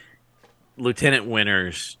been Lieutenant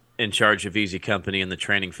Winters in charge of Easy Company in the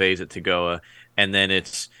training phase at Tagoa, and then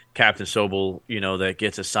it's Captain Sobel, that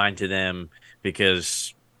gets assigned to them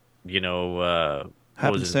because,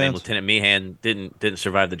 what was his name? Lieutenant Meehan didn't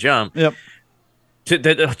survive the jump. Yep. Two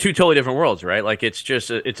totally different worlds, right? Like it's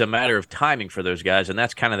just it's a matter of timing for those guys, and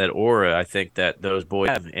that's kind of that aura I think that those boys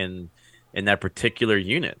have in that particular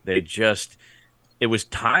unit. It was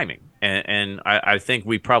timing, and I think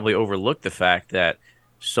we probably overlooked the fact that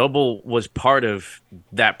Sobel was part of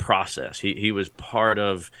that process. He was part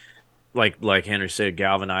of, like Henry said,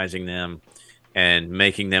 galvanizing them and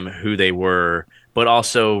making them who they were, but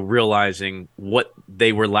also realizing what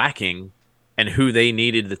they were lacking and who they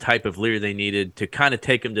needed, the type of leader they needed to kind of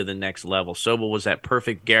take them to the next level. Sobel was that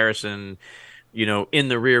perfect garrison, in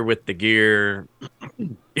the rear with the gear,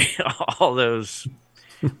 all those,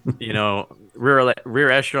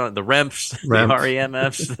 rear echelon, the REMFs, the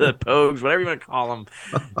REMFs, the Pogues, whatever you want to call them.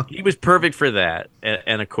 He was perfect for that,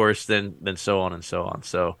 and of course, then so on and so on.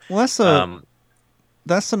 So, well,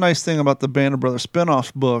 that's the nice thing about the Band of Brothers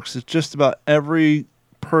spinoff books. It's just about every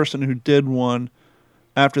person who did one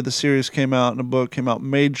after the series came out and the book came out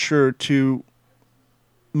made sure to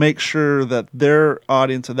make sure that their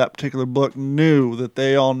audience of that particular book knew that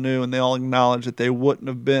they all knew and they all acknowledged that they wouldn't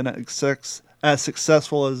have been as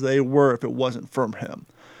successful as they were if it wasn't from him.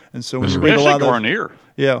 And so when you read a lot of Garnier.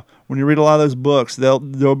 when you read a lot of those books, there'll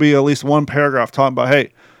be at least one paragraph talking about,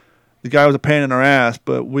 hey, the guy was a pain in our ass,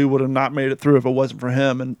 but we would have not made it through if it wasn't for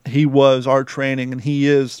him. And he was our training, and he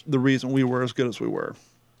is the reason we were as good as we were.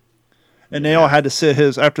 And they all had to sit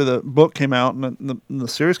after the book came out and the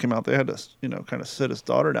series came out, they had to, kind of sit his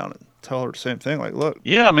daughter down and tell her the same thing. Like, look.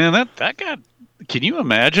 Yeah, man, that guy, can you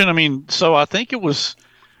imagine? I mean, so I think it was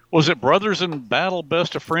it Brothers in Battle,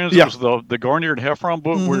 Best of Friends? Yeah. It was the Garnier and Heffron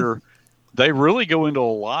book where they really go into a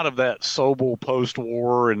lot of that Sobel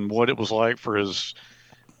post-war and what it was like for his,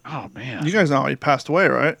 oh, man. You guys know how he passed away,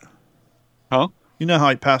 right? Huh? You know how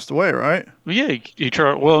he passed away, right? Yeah, he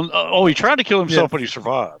tried. Well, he tried to kill himself, but he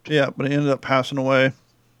survived. Yeah, but he ended up passing away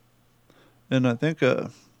in, I think,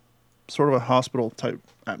 sort of a hospital type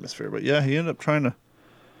atmosphere. But yeah, he ended up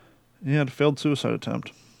he had a failed suicide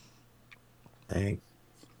attempt. Dang.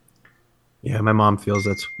 Yeah, my mom feels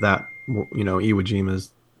that Iwo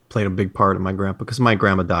Jima's played a big part in my grandpa, because my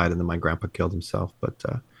grandma died and then my grandpa killed himself. But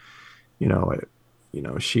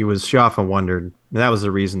she often wondered, and that was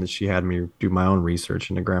the reason that she had me do my own research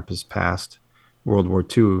into grandpa's past World War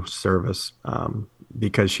II service,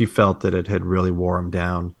 because she felt that it had really wore him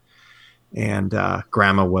down, and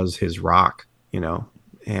grandma was his rock,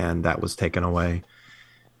 and that was taken away.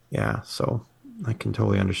 Yeah, so I can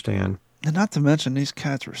totally understand. And not to mention, these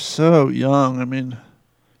cats were so young. I mean,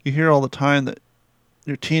 you hear all the time that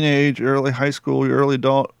your teenage, your early high school, your early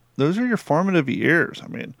adult, those are your formative years. I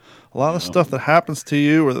mean, a lot of the stuff that happens to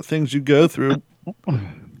you or the things you go through,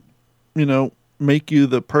 make you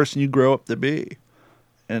the person you grow up to be.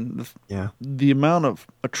 And the amount of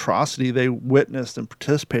atrocity they witnessed and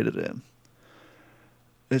participated in,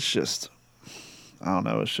 it's just, I don't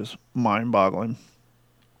know, it's just mind-boggling.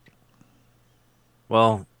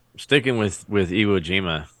 Well, sticking with Iwo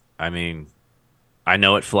Jima, I mean, I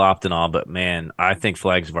know it flopped and all, but man, I think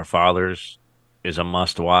Flags of Our Fathers is a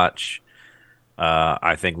must-watch.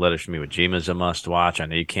 I think Letters from Iwo Jima is a must-watch. I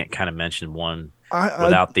know you can't kind of mention one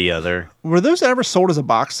without the other. Were those ever sold as a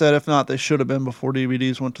box set? If not, they should have been before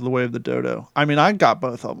DVDs went to the way of the dodo. I mean, I got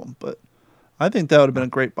both of them, but I think that would have been a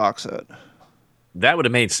great box set. That would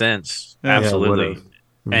have made sense. Yeah. Absolutely.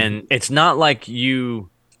 Yeah, and it's not like you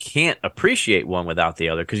can't appreciate one without the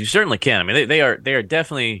other, because you certainly can. I mean, they are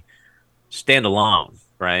definitely standalone,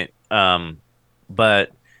 right?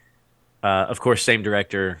 But of course, same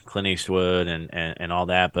director, Clint Eastwood, and all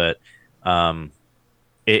that. But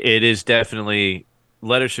it is definitely,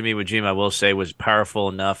 Letters from Iwo Jima, I will say, was powerful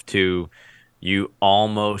enough to you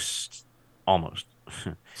almost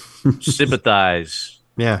sympathize.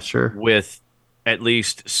 Yeah, sure. With at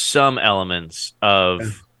least some elements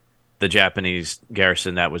of the Japanese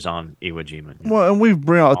garrison that was on Iwo Jima. Well, and we've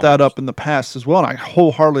brought that up in the past as well, and I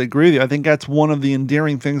wholeheartedly agree with you. I think that's one of the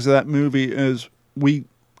endearing things of that movie is we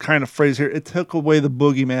kind of phrase here, it took away the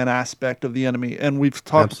boogeyman aspect of the enemy. And we've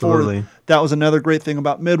talked before, that was another great thing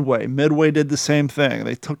about Midway. Midway did the same thing.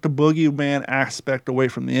 They took the boogeyman aspect away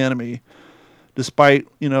from the enemy, despite,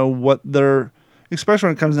 what they're, especially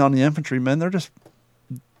when it comes down to the infantrymen, they're just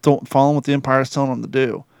don't follow what the Empire is telling them to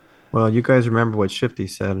do. Well, you guys remember what Shifty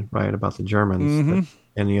said, right, about the Germans. That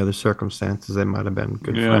any other circumstances, they might have been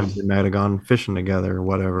good friends. They might have gone fishing together or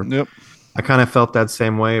whatever. Yep. I kind of felt that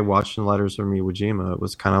same way watching Letters from Iwo Jima. It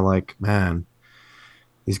was kind of like, man,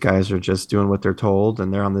 these guys are just doing what they're told,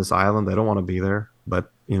 and they're on this island. They don't want to be there, but,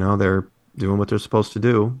 they're doing what they're supposed to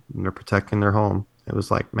do, and they're protecting their home. It was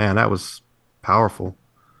like, man, that was powerful.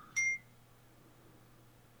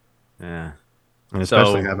 Yeah. And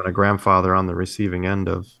especially having a grandfather on the receiving end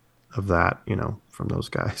of that, from those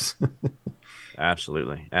guys.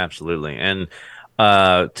 Absolutely. And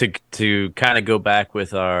to kind of go back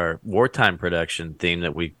with our wartime production theme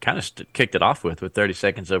that we kind of kicked it off with 30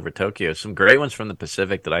 Seconds Over Tokyo, some great ones from the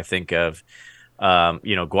Pacific that I think of,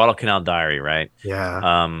 Guadalcanal Diary, right?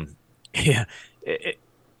 Yeah.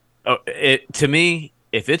 To me,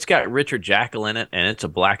 if it's got Richard Jackal in it and it's a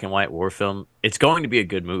black and white war film, it's going to be a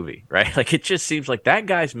good movie, right? Like, it just seems like that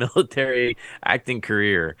guy's military acting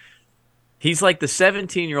career, he's like the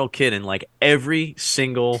 17-year-old kid in like every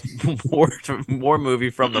single war movie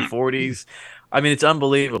from the 40s. I mean, it's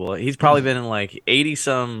unbelievable. He's probably been in like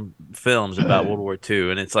 80-some films about World War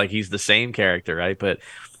II, and it's like he's the same character, right? But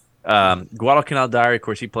Guadalcanal Diary, of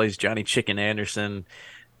course, he plays Johnny Chicken Anderson.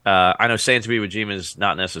 I know Sands of Iwo Jima is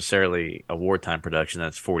not necessarily a wartime production.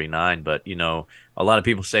 That's 49, but a lot of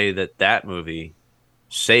people say that movie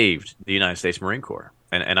saved the United States Marine Corps.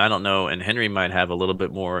 and I don't know, and Henry might have a little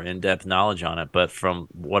bit more in-depth knowledge on it, but from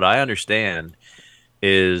what I understand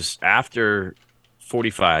is after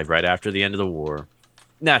 45, right after the end of the war,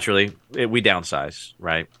 naturally we downsize,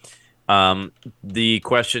 right? The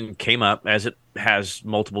question came up, as it has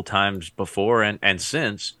multiple times before and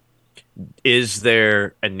since, is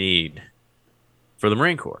there a need for the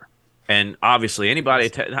Marine Corps? And obviously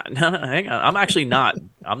anybody no, hang on,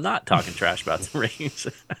 I'm not talking trash about the Marines.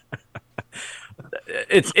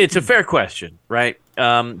 It's a fair question, right?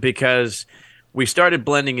 Because we started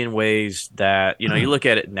blending in ways that, you look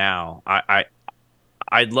at it now.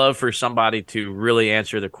 I'd love for somebody to really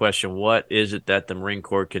answer the question, what is it that the Marine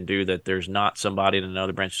Corps can do that there's not somebody in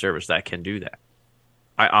another branch of service that can do that?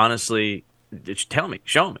 I honestly, tell me,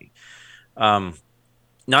 show me.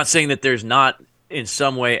 Not saying that there's not in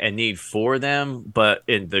some way a need for them, but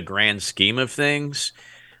in the grand scheme of things,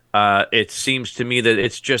 it seems to me that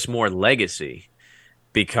it's just more legacy,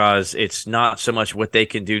 because it's not so much what they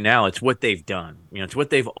can do now, it's what they've done. It's what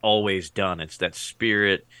they've always done. It's that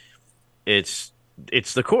spirit. It's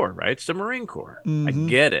the Corps, right? It's the Marine Corps. Mm-hmm. I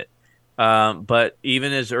get it. But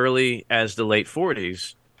even as early as the late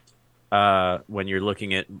 40s, when you're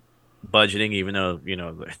looking at budgeting, even though,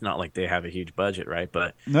 it's not like they have a huge budget, right?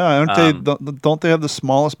 But no, don't they have the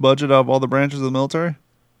smallest budget of all the branches of the military?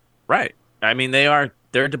 Right. I mean, they're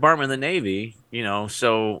a department of the Navy,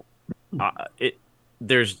 so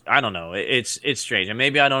I don't know. It's strange. And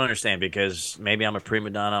maybe I don't understand, because maybe I'm a prima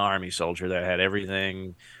donna Army soldier that had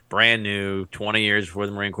everything brand new 20 years before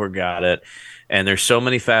the Marine Corps got it. And there's so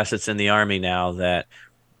many facets in the Army now that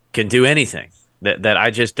can do anything that I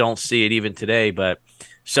just don't see it even today. But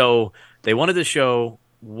so they wanted to show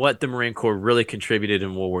what the Marine Corps really contributed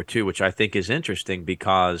in World War II, which I think is interesting,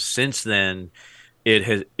 because since then it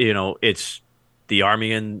has, it's the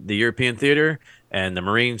Army in the European theater, and the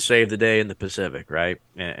Marines saved the day in the Pacific, right?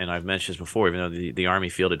 And I've mentioned this before, even though the Army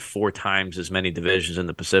fielded 4 times as many divisions in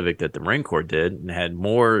the Pacific that the Marine Corps did, and had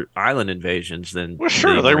more island invasions than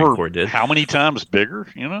the Marine Corps did. How many times bigger,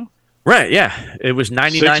 Right, yeah. It was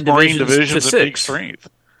 99 divisions to 6. Big strength.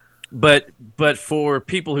 But for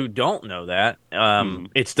people who don't know that,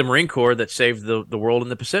 it's the Marine Corps that saved the world in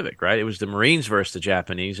the Pacific, right? It was the Marines versus the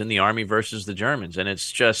Japanese and the Army versus the Germans. And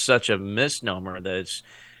it's just such a misnomer that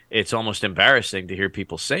it's almost embarrassing to hear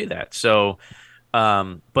people say that. So,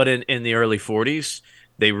 but in the early 40s,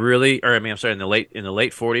 they really, in the late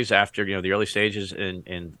 40s, after the early stages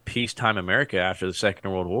in peacetime America after the Second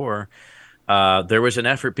World War, there was an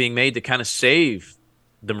effort being made to kind of save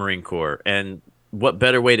the Marine Corps. And what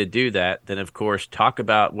better way to do that than, of course, talk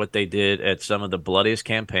about what they did at some of the bloodiest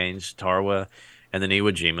campaigns, Tarawa and then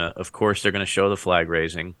Iwo Jima. Of course, they're going to show the flag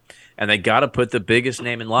raising, and they got to put the biggest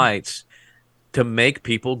name in lights to make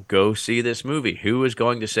people go see this movie. Who is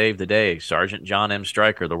going to save the day? Sergeant John M.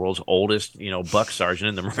 Stryker, the world's oldest, buck sergeant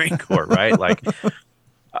in the Marine Corps, right? Like,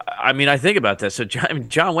 I think about that. So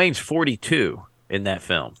John Wayne's 42 in that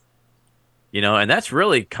film, and that's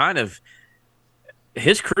really kind of,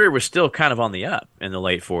 his career was still kind of on the up in the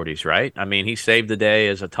late 40s, right? I mean, he saved the day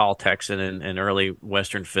as a tall Texan in early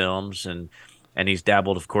Western films, and he's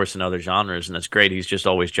dabbled, of course, in other genres, and that's great. He's just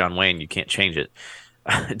always John Wayne. You can't change it.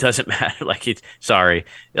 It doesn't matter. Like,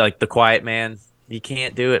 like The Quiet Man, you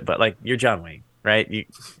can't do it, but like, you're John Wayne, right?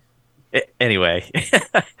 Anyway.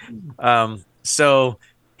 So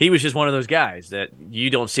he was just one of those guys that you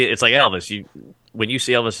don't see. It's like Elvis. When you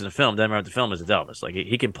see Elvis in a film, doesn't matter what the film is, it's Elvis. Like,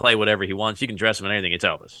 he can play whatever he wants. You can dress him in anything. It's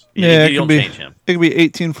Elvis. You don't change him. It could be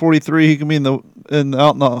 1843. He can be out in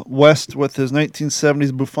the West with his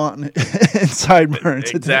 1970s bouffant and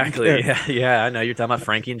sideburns. Exactly. Yeah. I know you're talking about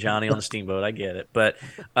Frankie and Johnny on the steamboat. I get it. But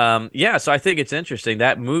so I think it's interesting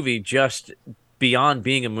that movie, just beyond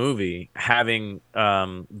being a movie, having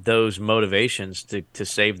those motivations to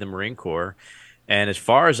save the Marine Corps. And as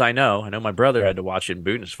far as I know my brother had to watch it in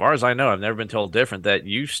boot. And as far as I know, I've never been told different, that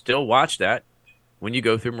you still watch that when you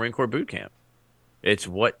go through Marine Corps boot camp. It's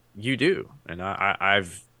what you do. And I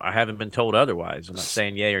haven't been told otherwise. I'm not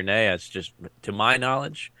saying yay or nay. It's just, to my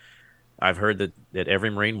knowledge, I've heard that every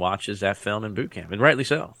Marine watches that film in boot camp, and rightly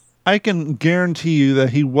so. I can guarantee you that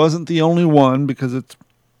he wasn't the only one, because it's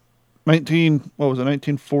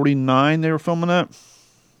 1949 they were filming that?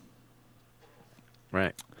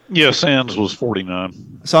 Right. Yeah, Sands was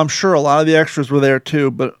 49. So I'm sure a lot of the extras were there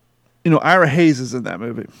too, but Ira Hayes is in that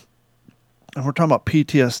movie. And we're talking about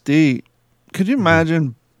PTSD. Could you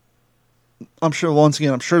imagine? I'm sure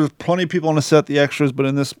there's plenty of people on the set, the extras, but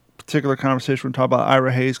in this particular conversation we're talking about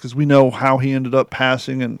Ira Hayes, because we know how he ended up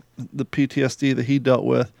passing and the PTSD that he dealt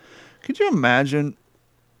with. Could you imagine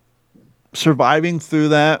surviving through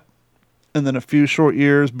that and then a few short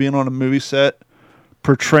years being on a movie set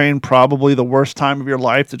portraying probably the worst time of your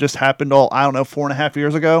life that just happened 4.5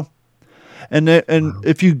 years ago. And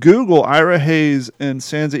if you Google Ira Hayes and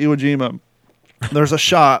Sansa Iwo Jima, there's a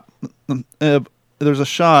shot.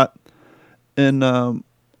 And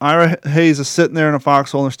Ira Hayes is sitting there in a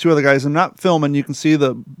foxhole, and there's two other guys. I'm not filming. You can see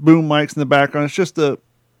the boom mics in the background. It's just a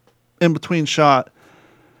in-between shot.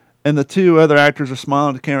 And the two other actors are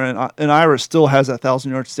smiling at the camera, and Ira still has that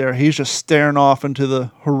 1,000-yard stare. He's just staring off into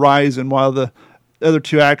the horizon while the other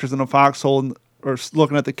two actors in the foxhole are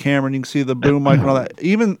looking at the camera, and you can see the boom mic and all that.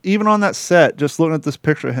 Even on that set, just looking at this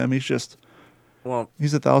picture of him, he's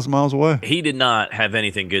 1,000 miles away. He did not have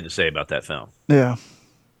anything good to say about that film. Yeah.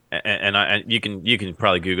 And you can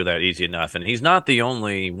probably Google that easy enough. And he's not the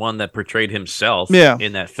only one that portrayed himself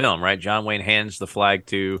in that film, right? John Wayne hands the flag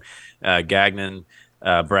to Gagnon,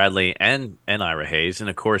 Bradley, and Ira Hayes. And,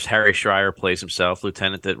 of course, Harry Schreier plays himself,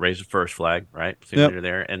 lieutenant that raised the first flag, right? Yep.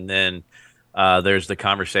 There. And then there's the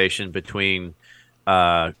conversation between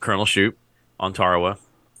Colonel Shoup on Tarawa,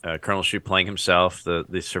 Colonel Shoup playing himself,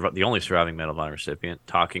 the only surviving Medal of Honor recipient,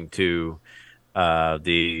 talking to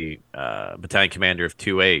the battalion commander of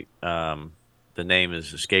 2-8. The name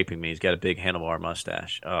is escaping me. He's got a big handlebar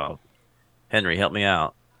mustache. Oh, Henry, help me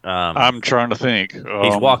out. I'm trying to think.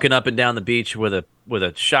 He's walking up and down the beach with a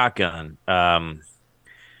shotgun.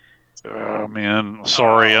 Oh man,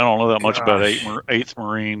 sorry, I don't know that much about 8th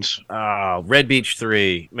Marines. Red Beach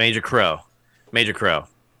 3, Major Crow. Major Crow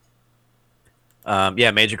and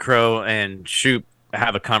Shoup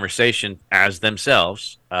have a conversation as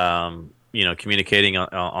themselves. Communicating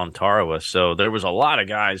on Tarawa. So there was a lot of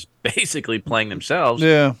guys basically playing themselves.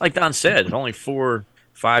 Yeah. Like Don said, only 4,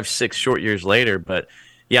 5, 6 short years later. But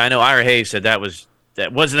yeah, I know Ira Hayes said that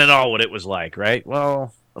wasn't at all what it was like, right?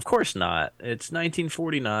 Well, of course not. It's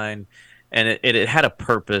 1949, and it had a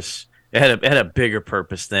purpose. It had a bigger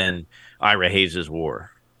purpose than Ira Hayes'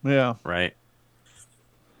 war. Yeah. Right.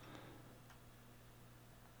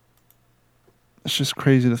 It's just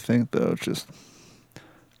crazy to think, though. It's just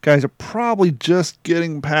guys are probably just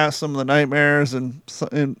getting past some of the nightmares and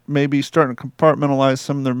maybe starting to compartmentalize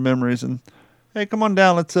some of their memories. And hey, come on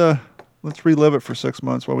down, let's relive it for 6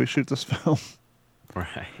 months while we shoot this film.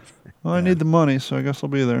 Right. Well, I need the money, so I guess I'll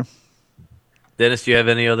be there. Dennis, do you have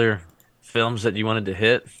any other films that you wanted to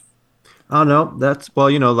hit? Oh no,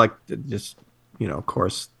 of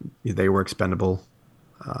course, They Were Expendable.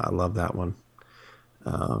 I love that one.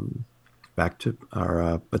 Back to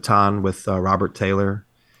our Baton with Robert Taylor.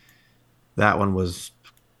 That one was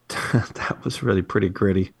really pretty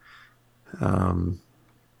gritty. Have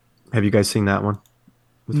you guys seen that one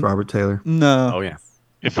with Robert Taylor? No. Oh yeah.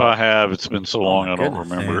 If I have, it's been so long I don't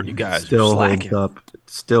remember it. You guys still holds up. It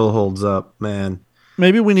still holds up, man.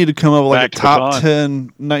 Maybe we need to come up with like a top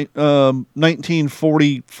Baton. 10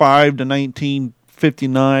 1945 to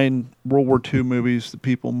 1959 World War II movies that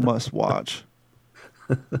people must watch.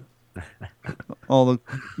 All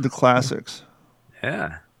the classics.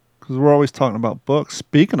 Yeah. Because we're always talking about books.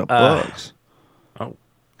 Speaking of books. Oh.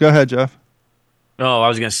 Go ahead, Jeff. Oh, I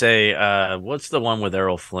was going to say, what's the one with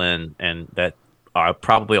Errol Flynn? And that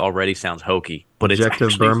probably already sounds hokey. But Objective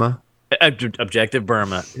it's actually, Burma? Objective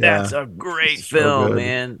Burma. Yeah. That's a great So film, good.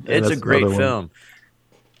 man. Yeah, It's a that's great another one. film.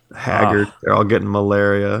 Haggard. They're all getting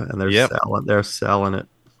malaria, and they're Yep. selling it.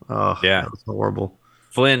 Oh, Yeah. that was horrible.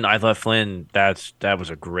 Flynn, I thought Flynn, that was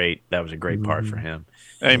a great part for him.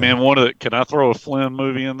 Hey man, can I throw a Flynn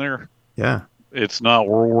movie in there? Yeah. It's not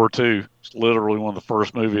World War II. It's literally one of the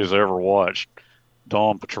first movies I ever watched.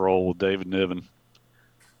 Dawn Patrol with David Niven.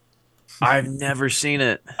 I've never seen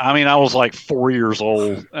it. I mean, I was like 4 years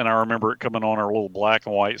old, and I remember it coming on our little black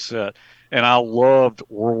and white set. And I loved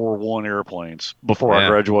World War I airplanes before I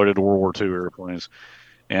graduated to World War II airplanes.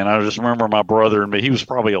 And I just remember my brother and me. He was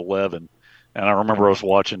probably 11, and I remember us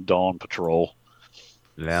watching Dawn Patrol.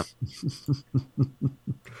 Yeah.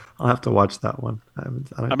 I'll have to watch that one. I haven't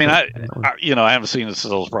seen it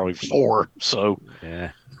since I was probably 4. So,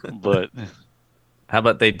 yeah. But how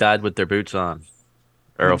about They Died with Their Boots On?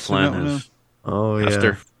 Errol Flynn is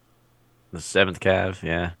Esther, the 7th Cav.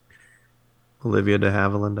 Yeah. Olivia de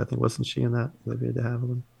Havilland. I think wasn't she in that? Olivia de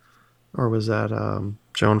Havilland, or was that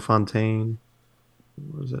Joan Fontaine?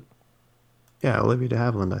 What was it? Yeah, Olivia de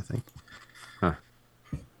Havilland, I think. Huh.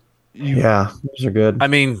 Yeah, those are good. I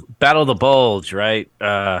mean, Battle of the Bulge, right?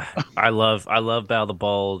 I love Battle of the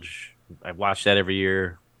Bulge. I watch that every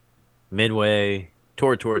year. Midway,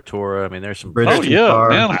 Tora. I mean, there's some. British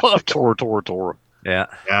man, I love Tora. Yeah,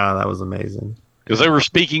 that was amazing. Because they were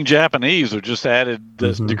speaking Japanese, it just added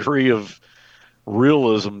this degree of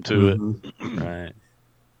realism to it. Right.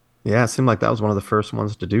 Yeah, it seemed like that was one of the first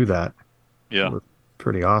ones to do that. Yeah. It was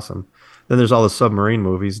pretty awesome. Then there's all the submarine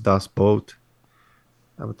movies, Das Boot,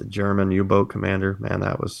 with the German U-boat commander. Man,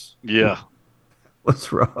 that was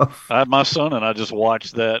rough. I had my son and I just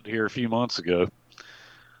watched that here a few months ago.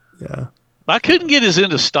 Yeah. I couldn't get as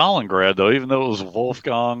into Stalingrad though, even though it was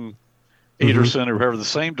Wolfgang Peterson or whoever, the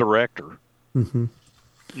same director. Mm-hmm.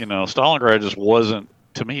 You know, Stalingrad just wasn't,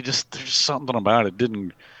 to me, there's something about it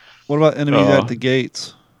didn't. What about Enemies at the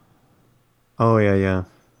Gates? Oh yeah.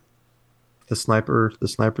 The sniper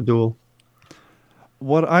duel.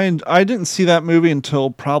 What I didn't see that movie until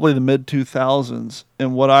probably the mid 2000s,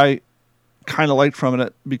 and what I kind of liked from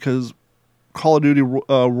it because Call of Duty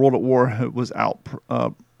World at War was out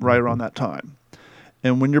right around that time,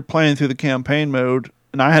 and when you're playing through the campaign mode,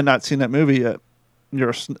 and I had not seen that movie yet,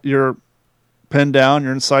 you're pinned down,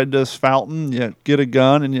 you're inside this fountain, you get a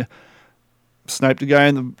gun and you snipe the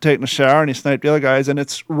guy taking a shower, and you snipe the other guys, and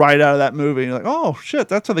it's right out of that movie. And you're like, oh shit,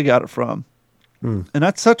 that's where they got it from. And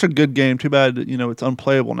that's such a good game. Too bad, it's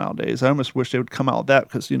unplayable nowadays. I almost wish they would come out with that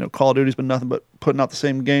because, Call of Duty's been nothing but putting out the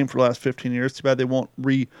same game for the last 15 years. Too bad they won't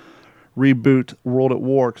reboot World at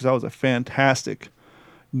War because that was a fantastic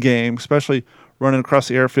game, especially running across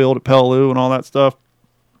the airfield at Peleliu and all that stuff.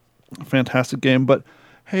 Fantastic game. But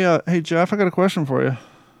hey Jeff, I got a question for you.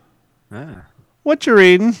 What you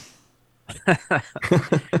reading?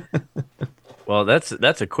 Well, that's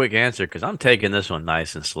a quick answer because I'm taking this one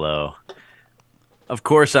nice and slow. Of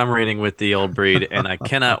course, I'm reading With the Old Breed, and I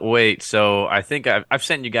cannot wait. So I think I've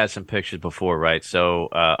sent you guys some pictures before, right? So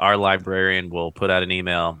our librarian will put out an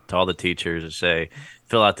email to all the teachers and say,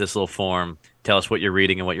 fill out this little form, tell us what you're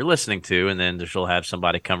reading and what you're listening to, and then she'll have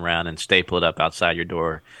somebody come around and staple it up outside your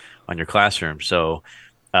door on your classroom. So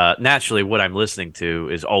naturally, what I'm listening to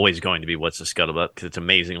is always going to be What's the Scuttlebutt because it's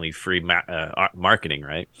amazingly free marketing,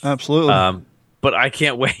 right? Absolutely. But I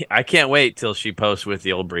can't wait. I can't wait till she posts With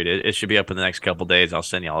the Old Breed. It should be up in the next couple of days. I'll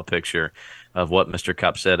send y'all a picture of what Mr.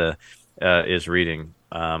 Copsetta is reading.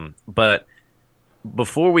 But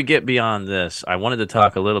before we get beyond this, I wanted to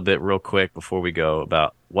talk a little bit real quick before we go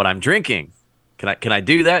about what I'm drinking. Can I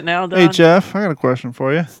do that now, Don? Hey Jeff, I got a question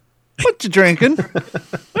for you. What you drinking?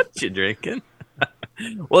 What you drinking?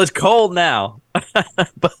 Well, it's cold now,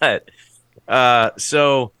 but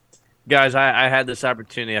so. Guys, I had this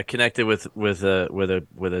opportunity. I connected with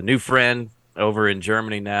a new friend over in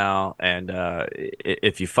Germany now, and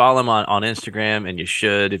if you follow him on Instagram, and you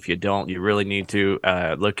should, if you don't, you really need to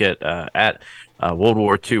look at World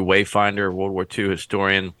War II Wayfinder, World War II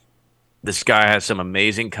historian. This guy has some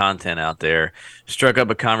amazing content out there. Struck up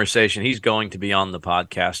a conversation. He's going to be on the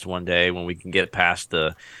podcast one day when we can get past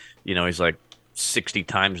the, he's like 60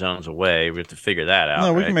 time zones away. We have to figure that out.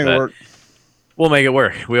 No, we can make it work. We'll make it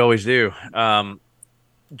work. We always do.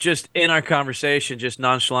 Just in our conversation, just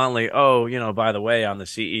nonchalantly, by the way, I'm the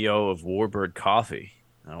CEO of Warbird Coffee.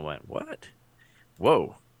 And I went, what?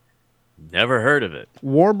 Whoa. Never heard of it.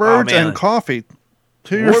 Warbirds and coffee.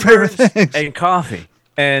 Two of your favorite things. And coffee.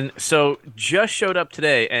 And so just showed up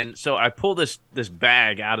today. And so I pulled this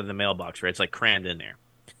bag out of the mailbox, right? It's like crammed in there.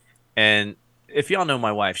 And if y'all know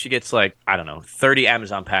my wife, she gets 30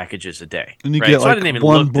 Amazon packages a day. And you right? get so I didn't even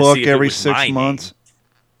one look book to see every if it was 6 months.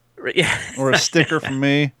 Yeah. Or a sticker from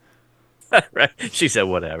me. Right. She said,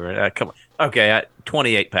 whatever. Come on. Okay,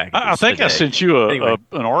 28 packages. I think I sent you anyway.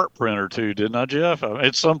 an art print or two, didn't I, Jeff?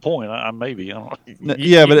 At some point, maybe. I don't know.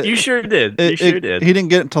 Yeah, but you sure did. You sure did. He didn't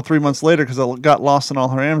get it until 3 months later because it got lost in all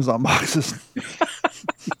her Amazon boxes.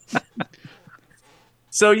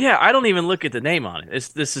 So yeah, I don't even look at the name on it.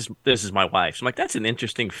 This is my wife's. I'm like, that's an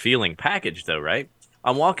interesting feeling package, though, right?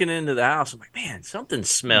 I'm walking into the house. I'm like, man, something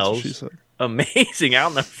smells amazing out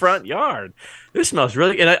in the front yard. This smells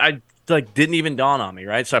really. And I didn't even dawn on me,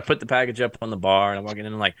 right? So I put the package up on the bar, and I'm walking in,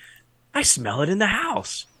 and I'm like, I smell it in the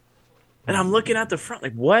house. And I'm looking at the front,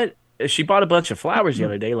 like, what? She bought a bunch of flowers the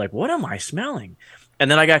other day. Like, what am I smelling?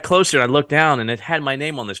 And then I got closer, and I looked down, and it had my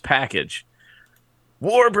name on this package.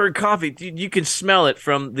 Warbird Coffee, you can smell it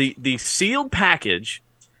from the sealed package,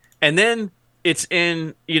 and then it's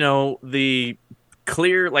in the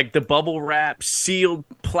clear, like the bubble wrap, sealed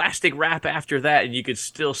plastic wrap after that, and you could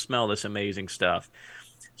still smell this amazing stuff.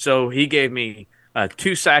 So he gave me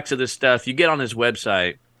 2 sacks of this stuff. You get on his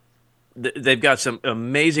website, they've got some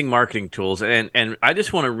amazing marketing tools, and I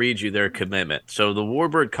just want to read you their commitment. So the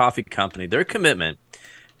Warbird Coffee Company, their commitment,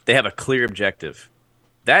 they have a clear objective.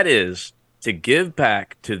 That is to give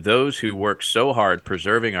back to those who work so hard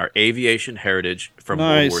preserving our aviation heritage from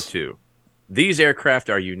World War II. These aircraft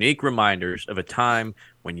are unique reminders of a time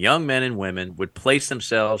when young men and women would place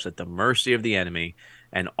themselves at the mercy of the enemy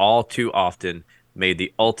and all too often made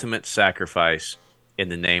the ultimate sacrifice in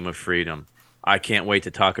the name of freedom. I can't wait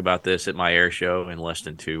to talk about this at my air show in less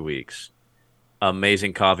than 2 weeks.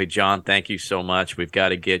 Amazing coffee. John, thank you so much. We've got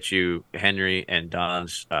to get you Henry and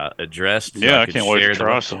Don's address. Yeah, I can't wait to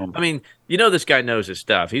try some. I mean, this guy knows his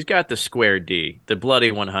stuff. He's got the Square D, the bloody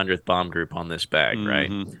 100th bomb group on this bag,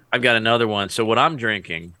 right? I've got another one. So what I'm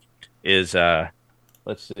drinking is,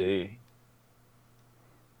 let's see,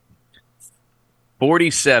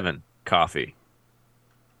 47 coffee.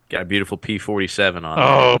 Got a beautiful P47 on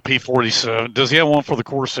there. P47. Does he have one for the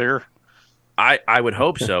Corsair? I would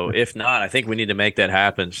hope so. If not, I think we need to make that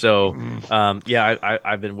happen. So,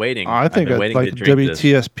 I've been waiting. I think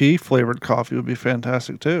WTSP flavored coffee would be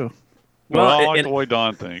fantastic too. Well, I like the way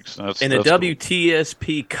Don thinks. A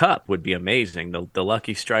WTSP cup would be amazing. The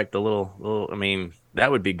Lucky Strike, the little. I mean,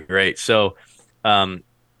 that would be great. So,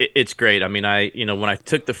 it's great. I mean, when I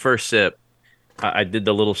took the first sip, I did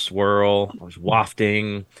the little swirl. I was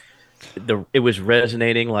wafting. It was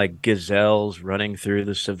resonating like gazelles running through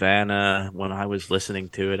the savannah when I was listening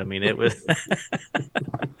to it. I mean, it was.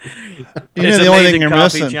 The only thing you're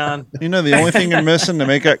missing, John. The only thing you're missing to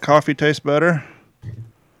make that coffee taste better.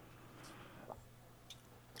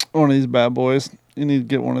 One of these bad boys. You need to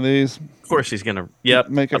get one of these. Of course, he's gonna. Yep,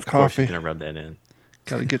 make a coffee. Of course, he's gonna rub that in.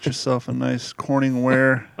 Got to get yourself a nice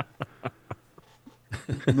Corningware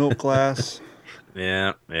milk glass.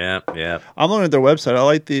 Yeah. I'm looking at their website. I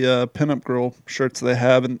like the pinup girl shirts they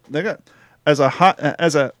have, and they got as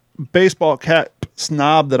a baseball cap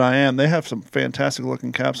snob that I am, they have some fantastic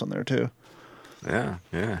looking caps on there too. Yeah.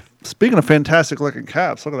 Speaking of fantastic looking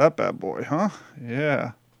caps, look at that bad boy, huh?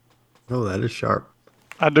 Yeah. Oh, that is sharp.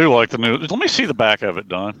 I do like the new. Let me see the back of it,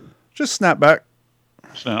 Don. Just snap back.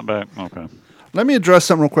 Snap back. Okay. Let me address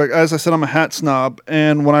something real quick. As I said, I'm a hat snob,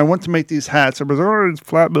 and when I went to make these hats, there was already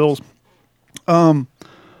flat bills.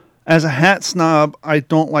 As a hat snob, I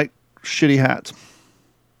don't like shitty hats.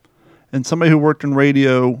 And somebody who worked in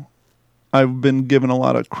radio, I've been given a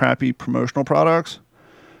lot of crappy promotional products.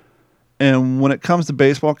 And when it comes to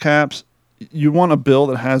baseball caps, you want a bill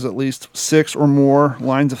that has at least 6 or more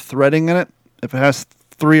lines of threading in it. If it has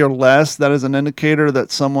 3 or less, that is an indicator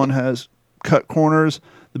that someone has cut corners.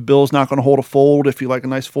 The bill's not going to hold a fold. If you like a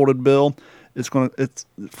nice folded bill, it's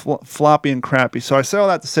floppy and crappy. So I say all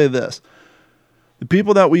that to say this. The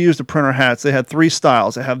people that we use to print our hats, they had 3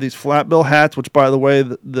 styles. They have these flat bill hats, which, by the way,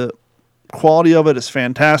 the quality of it is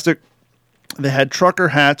fantastic. They had trucker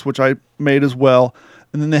hats, which I made as well.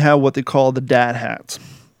 And then they have what they call the dad hats.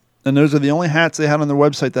 And those are the only hats they had on their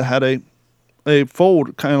website that had a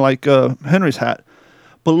fold, kind of like Henry's hat.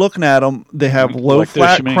 But looking at them, they have low like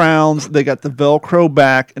flat crowns. They got the Velcro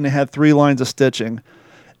back, and they had 3 lines of stitching.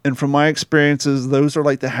 And from my experiences, those are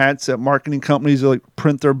like the hats that marketing companies like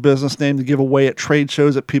print their business name to give away at trade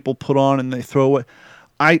shows that people put on and they throw away.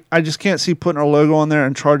 I just can't see putting our logo on there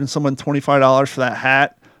and charging someone $25 for that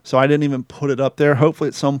hat. So I didn't even put it up there. Hopefully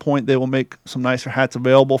at some point they will make some nicer hats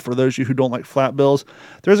available for those of you who don't like flat bills.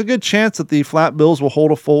 There's a good chance that the flat bills will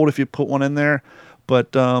hold a fold if you put one in there.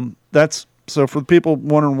 But that's so for the people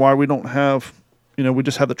wondering why we don't have, we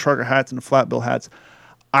just have the trucker hats and the flat bill hats.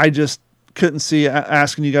 I just couldn't see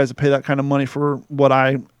asking you guys to pay that kind of money for what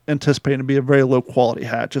I anticipate to be a very low quality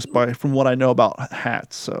hat just from what I know about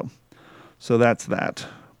hats. So that's that.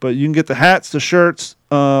 But you can get the hats, the shirts,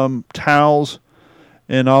 towels,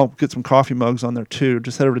 and I'll get some coffee mugs on there too.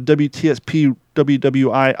 Just head over to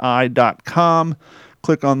WTSPWWII.com.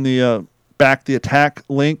 Click on the Back the Attack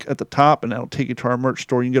link at the top, and that'll take you to our merch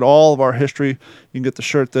store. You can get all of our history. You can get the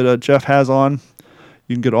shirt that Jeff has on.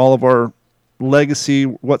 You can get all of our legacy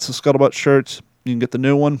What's the Scuttlebutt shirts. You can get the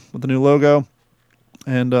new one with the new logo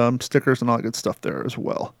and stickers and all that good stuff there as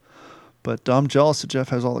well. But I'm jealous that Jeff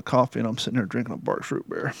has all the coffee and I'm sitting here drinking a Barks root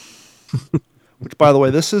beer. Which, by the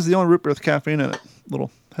way, this is the only root beer with caffeine in it.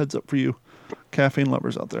 Little heads up for you caffeine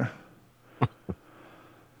lovers out there.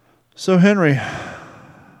 So, Henry,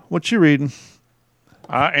 what you reading?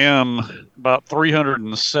 I am about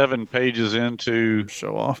 307 pages into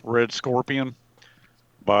Show Off Red Scorpion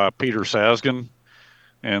by Peter Saskin.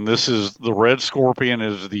 And this is the Red Scorpion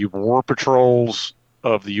is the war patrols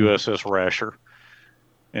of the USS Rasher.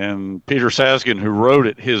 And Peter Saskin, who wrote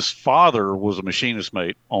it, his father was a machinist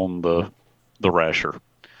mate on the Rasher.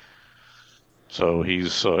 So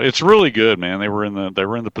he's it's really good, man. They were in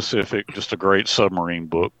the Pacific, just a great submarine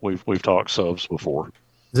book. We've talked subs before.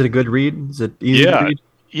 Is it a good read? Is it easy to read?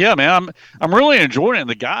 Yeah, man. I'm really enjoying it. And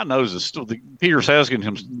the guy knows this. Peter Saskin,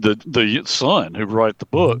 the son who wrote the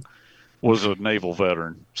book, was a naval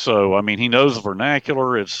veteran. So I mean, he knows the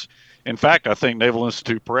vernacular. In fact, I think Naval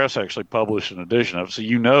Institute Press actually published an edition of it. So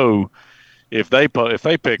if they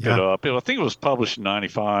picked it up, I think it was published in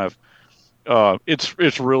 '95.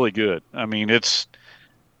 It's really good. I mean,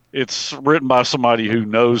 it's written by somebody who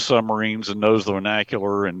knows submarines and knows the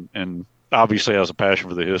vernacular and obviously has a passion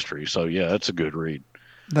for the history. So yeah, it's a good read.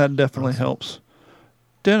 That definitely helps.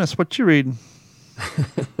 Dennis, what you reading?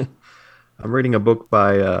 I'm reading a book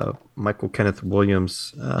by Michael Kenneth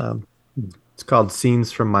Williams. It's called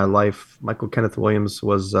Scenes from My Life. Michael Kenneth Williams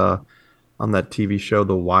was on that TV show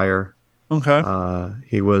The Wire. Okay.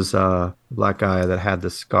 He was a black guy that had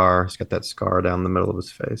this scar. He's got that scar down the middle of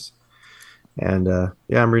his face. And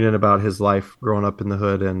yeah, I'm reading about his life growing up in the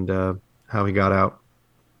hood and how he got out.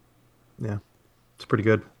 Yeah, it's pretty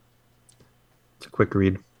good. It's a quick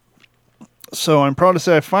read. So I'm proud to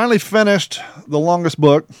say I finally finished the longest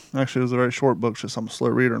book. Actually, it was a very short book, just I'm a slow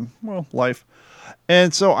reader and, well, life.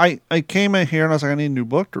 And so I came in here and I was like, I need a new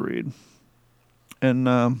book to read.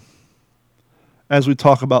 And as we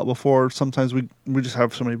talk about before, sometimes we just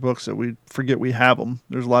have so many books that we forget we have them.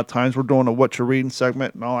 There's a lot of times we're doing a what you're reading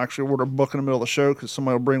segment, and I'll actually order a book in the middle of the show because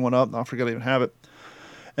somebody will bring one up and I'll forget I even have it.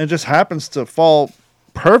 And it just happens to fall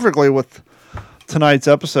perfectly with tonight's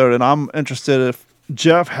episode. And I'm interested if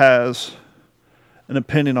Jeff has an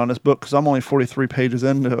opinion on this book because I'm only 43 pages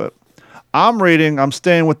into it. I'm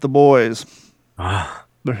staying with the boys.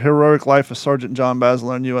 The Heroic Life of Sergeant John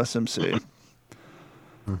Basilone, USMC.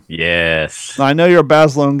 Yes. Now, I know you're a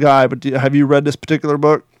Basilone guy, but have you read this particular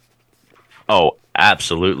book? Oh,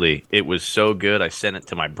 absolutely. It was so good. I sent it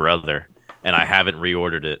to my brother, and I haven't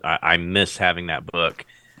reordered it. I miss having that book.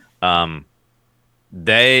 The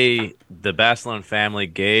Basilone family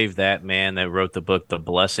gave that man that wrote the book the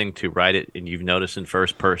blessing to write it, and you've noticed in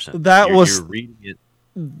first person. You're reading it.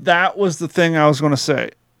 That was the thing I was going to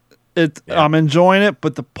say. Yeah. I'm enjoying it,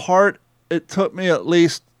 but the part it took me at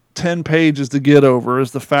least 10 pages to get over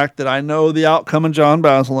is the fact that I know the outcome of John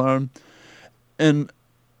Basilone, and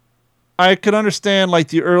I could understand like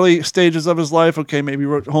the early stages of his life. Okay, maybe he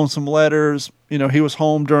wrote home some letters. You know, he was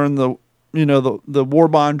home during the war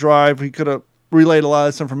bond drive. He could have relayed a lot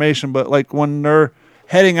of this information, but like when they're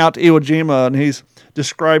heading out to Iwo Jima and he's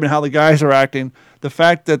describing how the guys are acting, the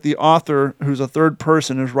fact that the author, who's a third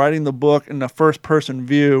person, is writing the book in the first person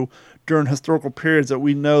view during historical periods that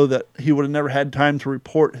we know that he would have never had time to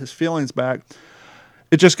report his feelings back.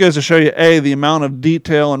 It just goes to show you, the amount of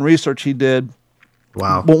detail and research he did.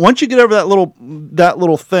 Wow. But once you get over that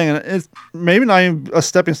little thing, and it's maybe not even a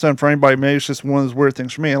stepping stone for anybody, maybe it's just one of those weird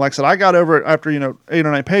things for me. And like I said, I got over it after, 8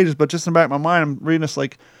 or 9 pages, but just in the back of my mind, I'm reading this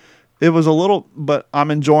like it was a little, but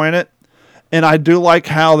I'm enjoying it. And I do like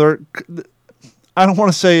how I don't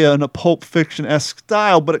want to say in a Pulp Fiction-esque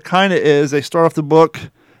style, but it kind of is. They start off the book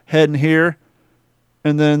heading here,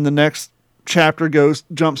 and then the next chapter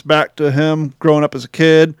jumps back to him growing up as a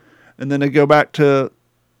kid, and then they go back to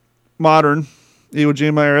modern Iwo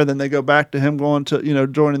Jima era, then they go back to him going to,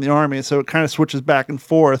 joining the army. And so it kind of switches back and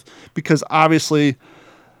forth because obviously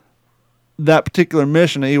that particular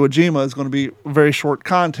mission at Iwo Jima is going to be very short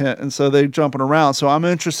content. And so they're jumping around. So I'm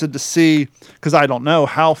interested to see, because I don't know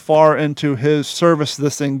how far into his service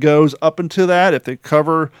this thing goes up into that. If they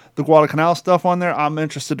cover the Guadalcanal stuff on there, I'm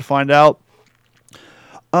interested to find out.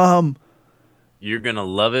 You're going to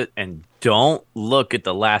love it. And don't look at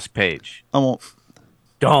the last page. I won't.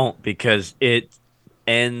 Don't, because it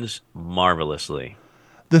ends marvelously.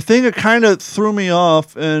 The thing that kind of threw me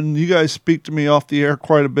off, and you guys speak to me off the air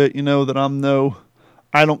quite a bit, that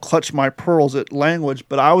I don't clutch my pearls at language,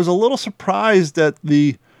 but I was a little surprised at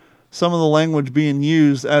some of the language being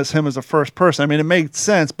used as him as a first person. I mean, it made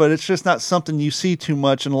sense, but it's just not something you see too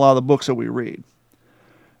much in a lot of the books that we read.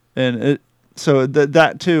 And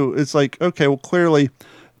that too, it's like, okay, well, clearly,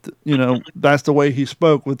 that's the way he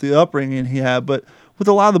spoke with the upbringing he had, but with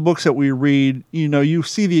a lot of the books that we read, you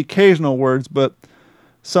see the occasional words, but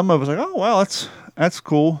some of us are like, oh wow, that's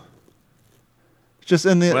cool. Just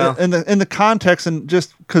in the context, and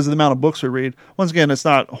just because of the amount of books we read. Once again, it's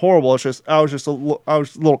not horrible. It's just I was a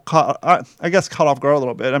little caught. I guess caught off guard a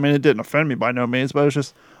little bit. I mean, it didn't offend me by no means, but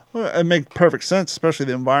it made perfect sense, especially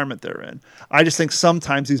the environment they're in. I just think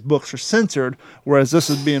sometimes these books are censored, whereas this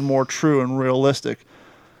is being more true and realistic.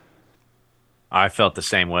 I felt the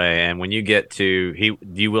same way, and when you get to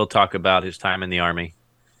you will talk about his time in the Army.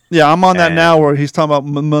 Yeah, I'm on that now where he's talking about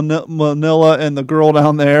Manila and the girl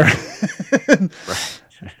down there.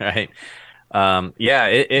 Right.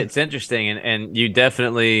 It's interesting, and you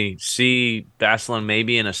definitely see Basilone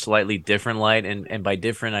maybe in a slightly different light, and by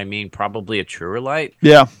different I mean probably a truer light.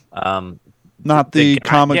 Yeah. Not the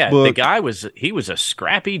comic book. The guy was a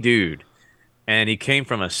scrappy dude. And he came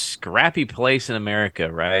from a scrappy place in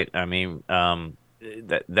America, right? I mean, after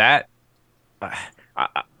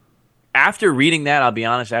reading that, I'll be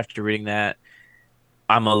honest, I'm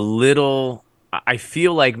a little I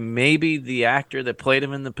feel like maybe the actor that played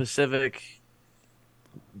him in the Pacific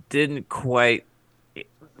didn't quite,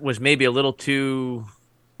 was maybe a little too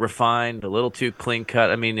refined, a little too clean cut.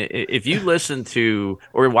 I mean, if you listen to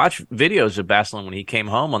or watch videos of Basilan when he came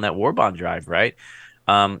home on that war bond drive, right?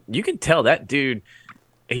 You can tell that dude,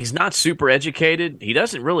 he's not super educated. He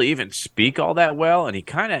doesn't really even speak all that well, and he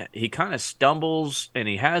kind of stumbles, and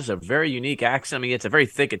he has a very unique accent. I mean, it's a very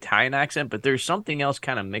thick Italian accent, but there's something else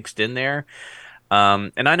kind of mixed in there.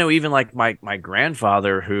 And I know even like my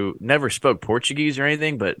grandfather, who never spoke Portuguese or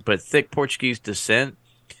anything, but thick Portuguese descent,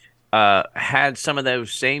 had some of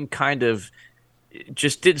those same kind of,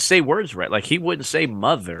 just didn't say words right. Like he wouldn't say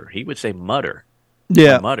mother, he would say mutter.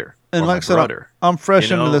 Yeah, mutter. And like I said, I'm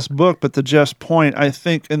fresh into this book, but to Jeff's point, I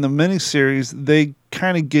think in the miniseries they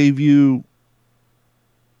kind of gave you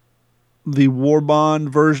the war bond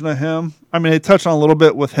version of him. I mean, they touched on a little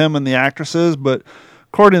bit with him and the actresses, but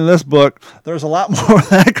according to this book, there's a lot more of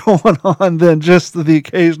that going on than just the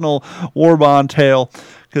occasional war bond tale.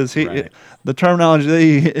 Because the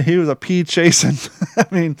terminology, he was a pea chasing. I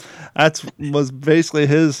mean, was basically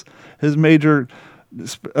his major,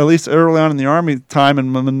 at least early on in the Army time in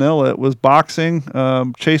Manila. It was boxing,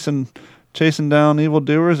 chasing down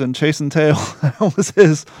evildoers, and chasing tail. That was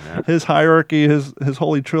his hierarchy, his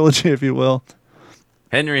holy trilogy, if you will.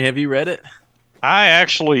 Henry, have you read it? I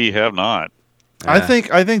actually have not. I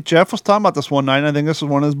think Jeff was talking about this one night. And I think this was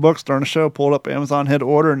one of his books during the show. Pulled up Amazon, hit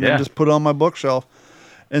order, and then just put it on my bookshelf.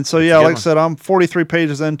 And so, like I said, I'm 43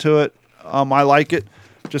 pages into it. I like it.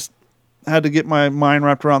 Just had to get my mind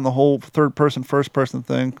wrapped around the whole third person, first person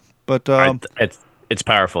thing. But it's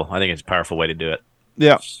powerful. I think it's a powerful way to do it.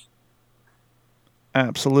 Yeah,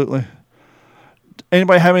 absolutely.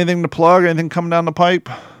 Anybody have anything to plug? Anything coming down the pipe?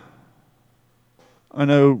 I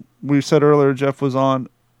know we said earlier Jeff was on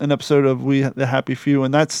an episode of We the Happy Few,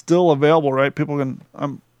 and that's still available, right? People can,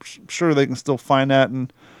 I'm sure they can still find that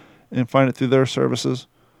and find it through their services.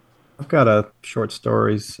 I've got a short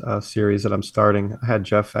stories series that I'm starting. I had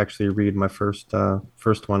Jeff actually read my first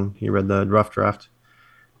one. He read the rough draft.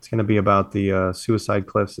 It's going to be about the suicide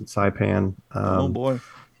cliffs at Saipan. Oh boy!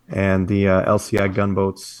 And the LCI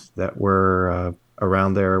gunboats that were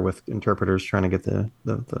around there with interpreters trying to get the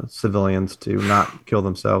civilians to not kill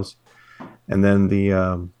themselves. And then the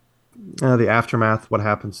aftermath, what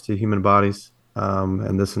happens to human bodies,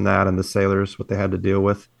 and this and that, and the sailors, what they had to deal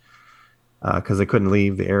with. Because they couldn't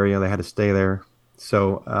leave the area. They had to stay there.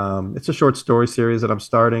 So it's a short story series that I'm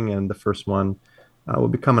starting, and the first one will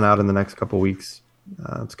be coming out in the next couple weeks.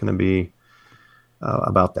 It's going to be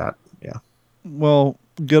about that. Yeah. Well,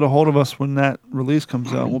 get a hold of us when that release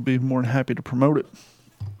comes out. We'll be more than happy to promote it.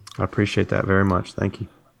 I appreciate that very much. Thank you.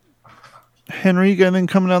 Henry, you got anything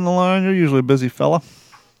coming down the line? You're usually a busy fella.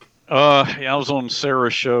 I was on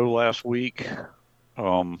Sarah's show last week.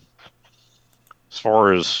 As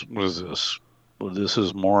far as this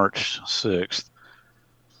is March 6th.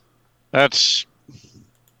 That's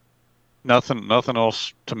nothing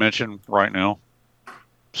else to mention right now.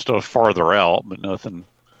 Stuff farther out, but nothing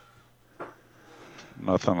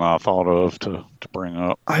I thought of to bring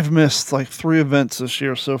up. I've missed like 3 events this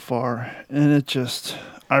year so far, and it just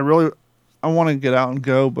I want to get out and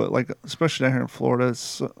go, but like especially down here in Florida,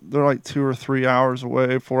 they're like 2 or 3 hours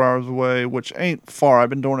away, 4 hours away, which ain't far. I've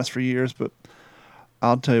been doing this for years, but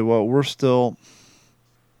I'll tell you what, we're still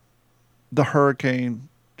the hurricane,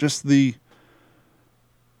 and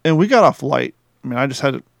we got off light. I mean,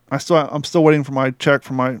 I'm still waiting for my check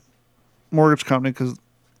from my mortgage company because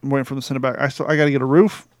I'm waiting for them to send it back. I got to get a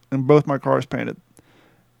roof and both my cars painted,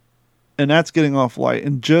 and that's getting off light.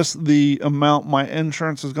 And just the amount my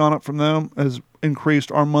insurance has gone up from them has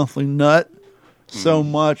increased our monthly nut so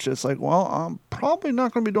much. It's like, well, I'm probably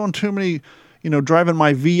not going to be doing too many. Driving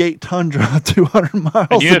my V8 Tundra 200 miles.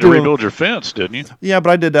 And you had to rebuild your fence, didn't you? Yeah,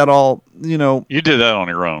 but I did that all, You did that on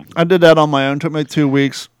your own. I did that on my own. It took me 2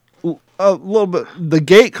 weeks. A little bit. The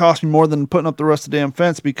gate cost me more than putting up the rest of the damn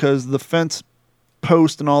fence because the fence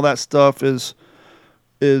post and all that stuff is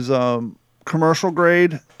commercial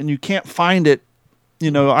grade, and you can't find it.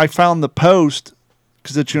 I found the post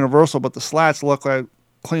because it's universal, but the slats look like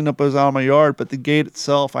cleaned up those out of my yard, but the gate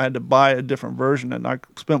itself, I had to buy a different version, and I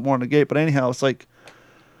spent more on the gate. But anyhow, it's like,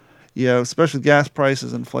 especially gas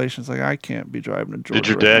prices, inflation. It's like I can't be driving to Georgia. Did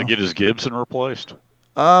your dad get his Gibson replaced?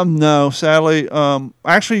 No, sadly.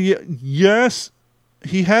 Actually, yes,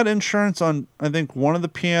 he had insurance on I think one of the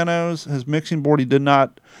pianos. His mixing board, he did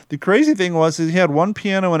not. The crazy thing was he had one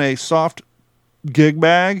piano in a soft gig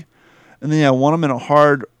bag, and then he had one of them in a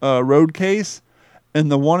hard road case. And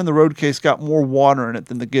the one in the road case got more water in it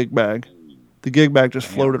than the gig bag. The gig bag just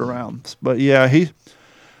floated around. But yeah,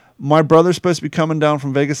 My brother's supposed to be coming down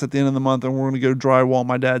from Vegas at the end of the month, and we're going to go drywall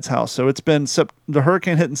my dad's house. So it's been the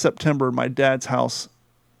hurricane hit in September. My dad's house,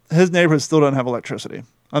 his neighborhood still doesn't have electricity.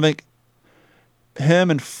 I think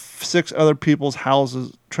him and 6 other people's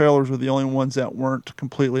houses, trailers, were the only ones that weren't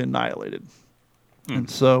completely annihilated. And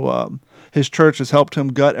so his church has helped him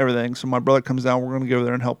gut everything. So my brother comes down. We're going to go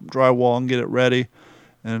there and help drywall and get it ready.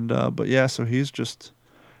 And but yeah, so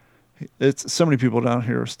it's so many people down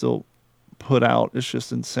here are still put out. It's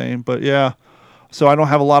just insane. But yeah, so I don't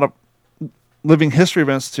have a lot of living history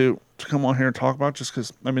events to come on here and talk about, just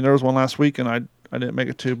because, I mean, there was one last week and I didn't make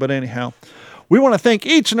it to. But anyhow, we want to thank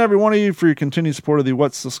each and every one of you for your continued support of the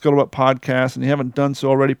What's the Scuttlebutt podcast. And if you haven't done so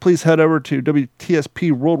already, please head over to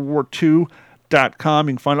WTSPWorldWar2.com.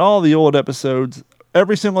 You can find all the old episodes.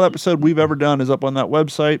 Every single episode we've ever done is up on that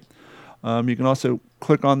website. You can also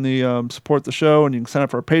click on the support the show, and you can sign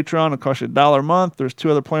up for our Patreon. It costs you $1 a month. There's 2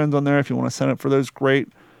 other plans on there. If you want to sign up for those, great.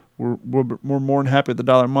 We're more than happy at the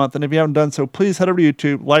 $1 a month. And if you haven't done so, please head over to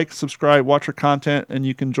YouTube, like, subscribe, watch our content, and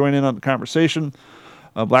you can join in on the conversation.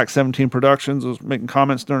 Black 17 Productions was making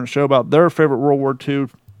comments during the show about their favorite World War II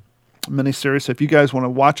miniseries. So if you guys want to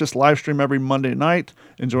watch us live stream every Monday night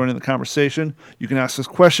and join in the conversation, you can ask us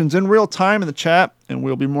questions in real time in the chat, and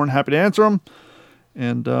we'll be more than happy to answer them.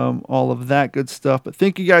 And all of that good stuff. But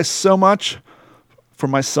thank you guys so much. For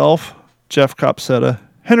myself, Jeff Copsetta,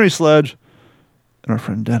 Henry Sledge, and our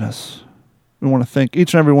friend Dennis, we want to thank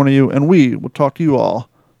each and every one of you, and we will talk to you all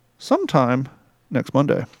sometime next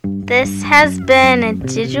Monday. This has been a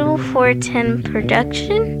Digital 410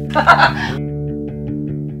 production.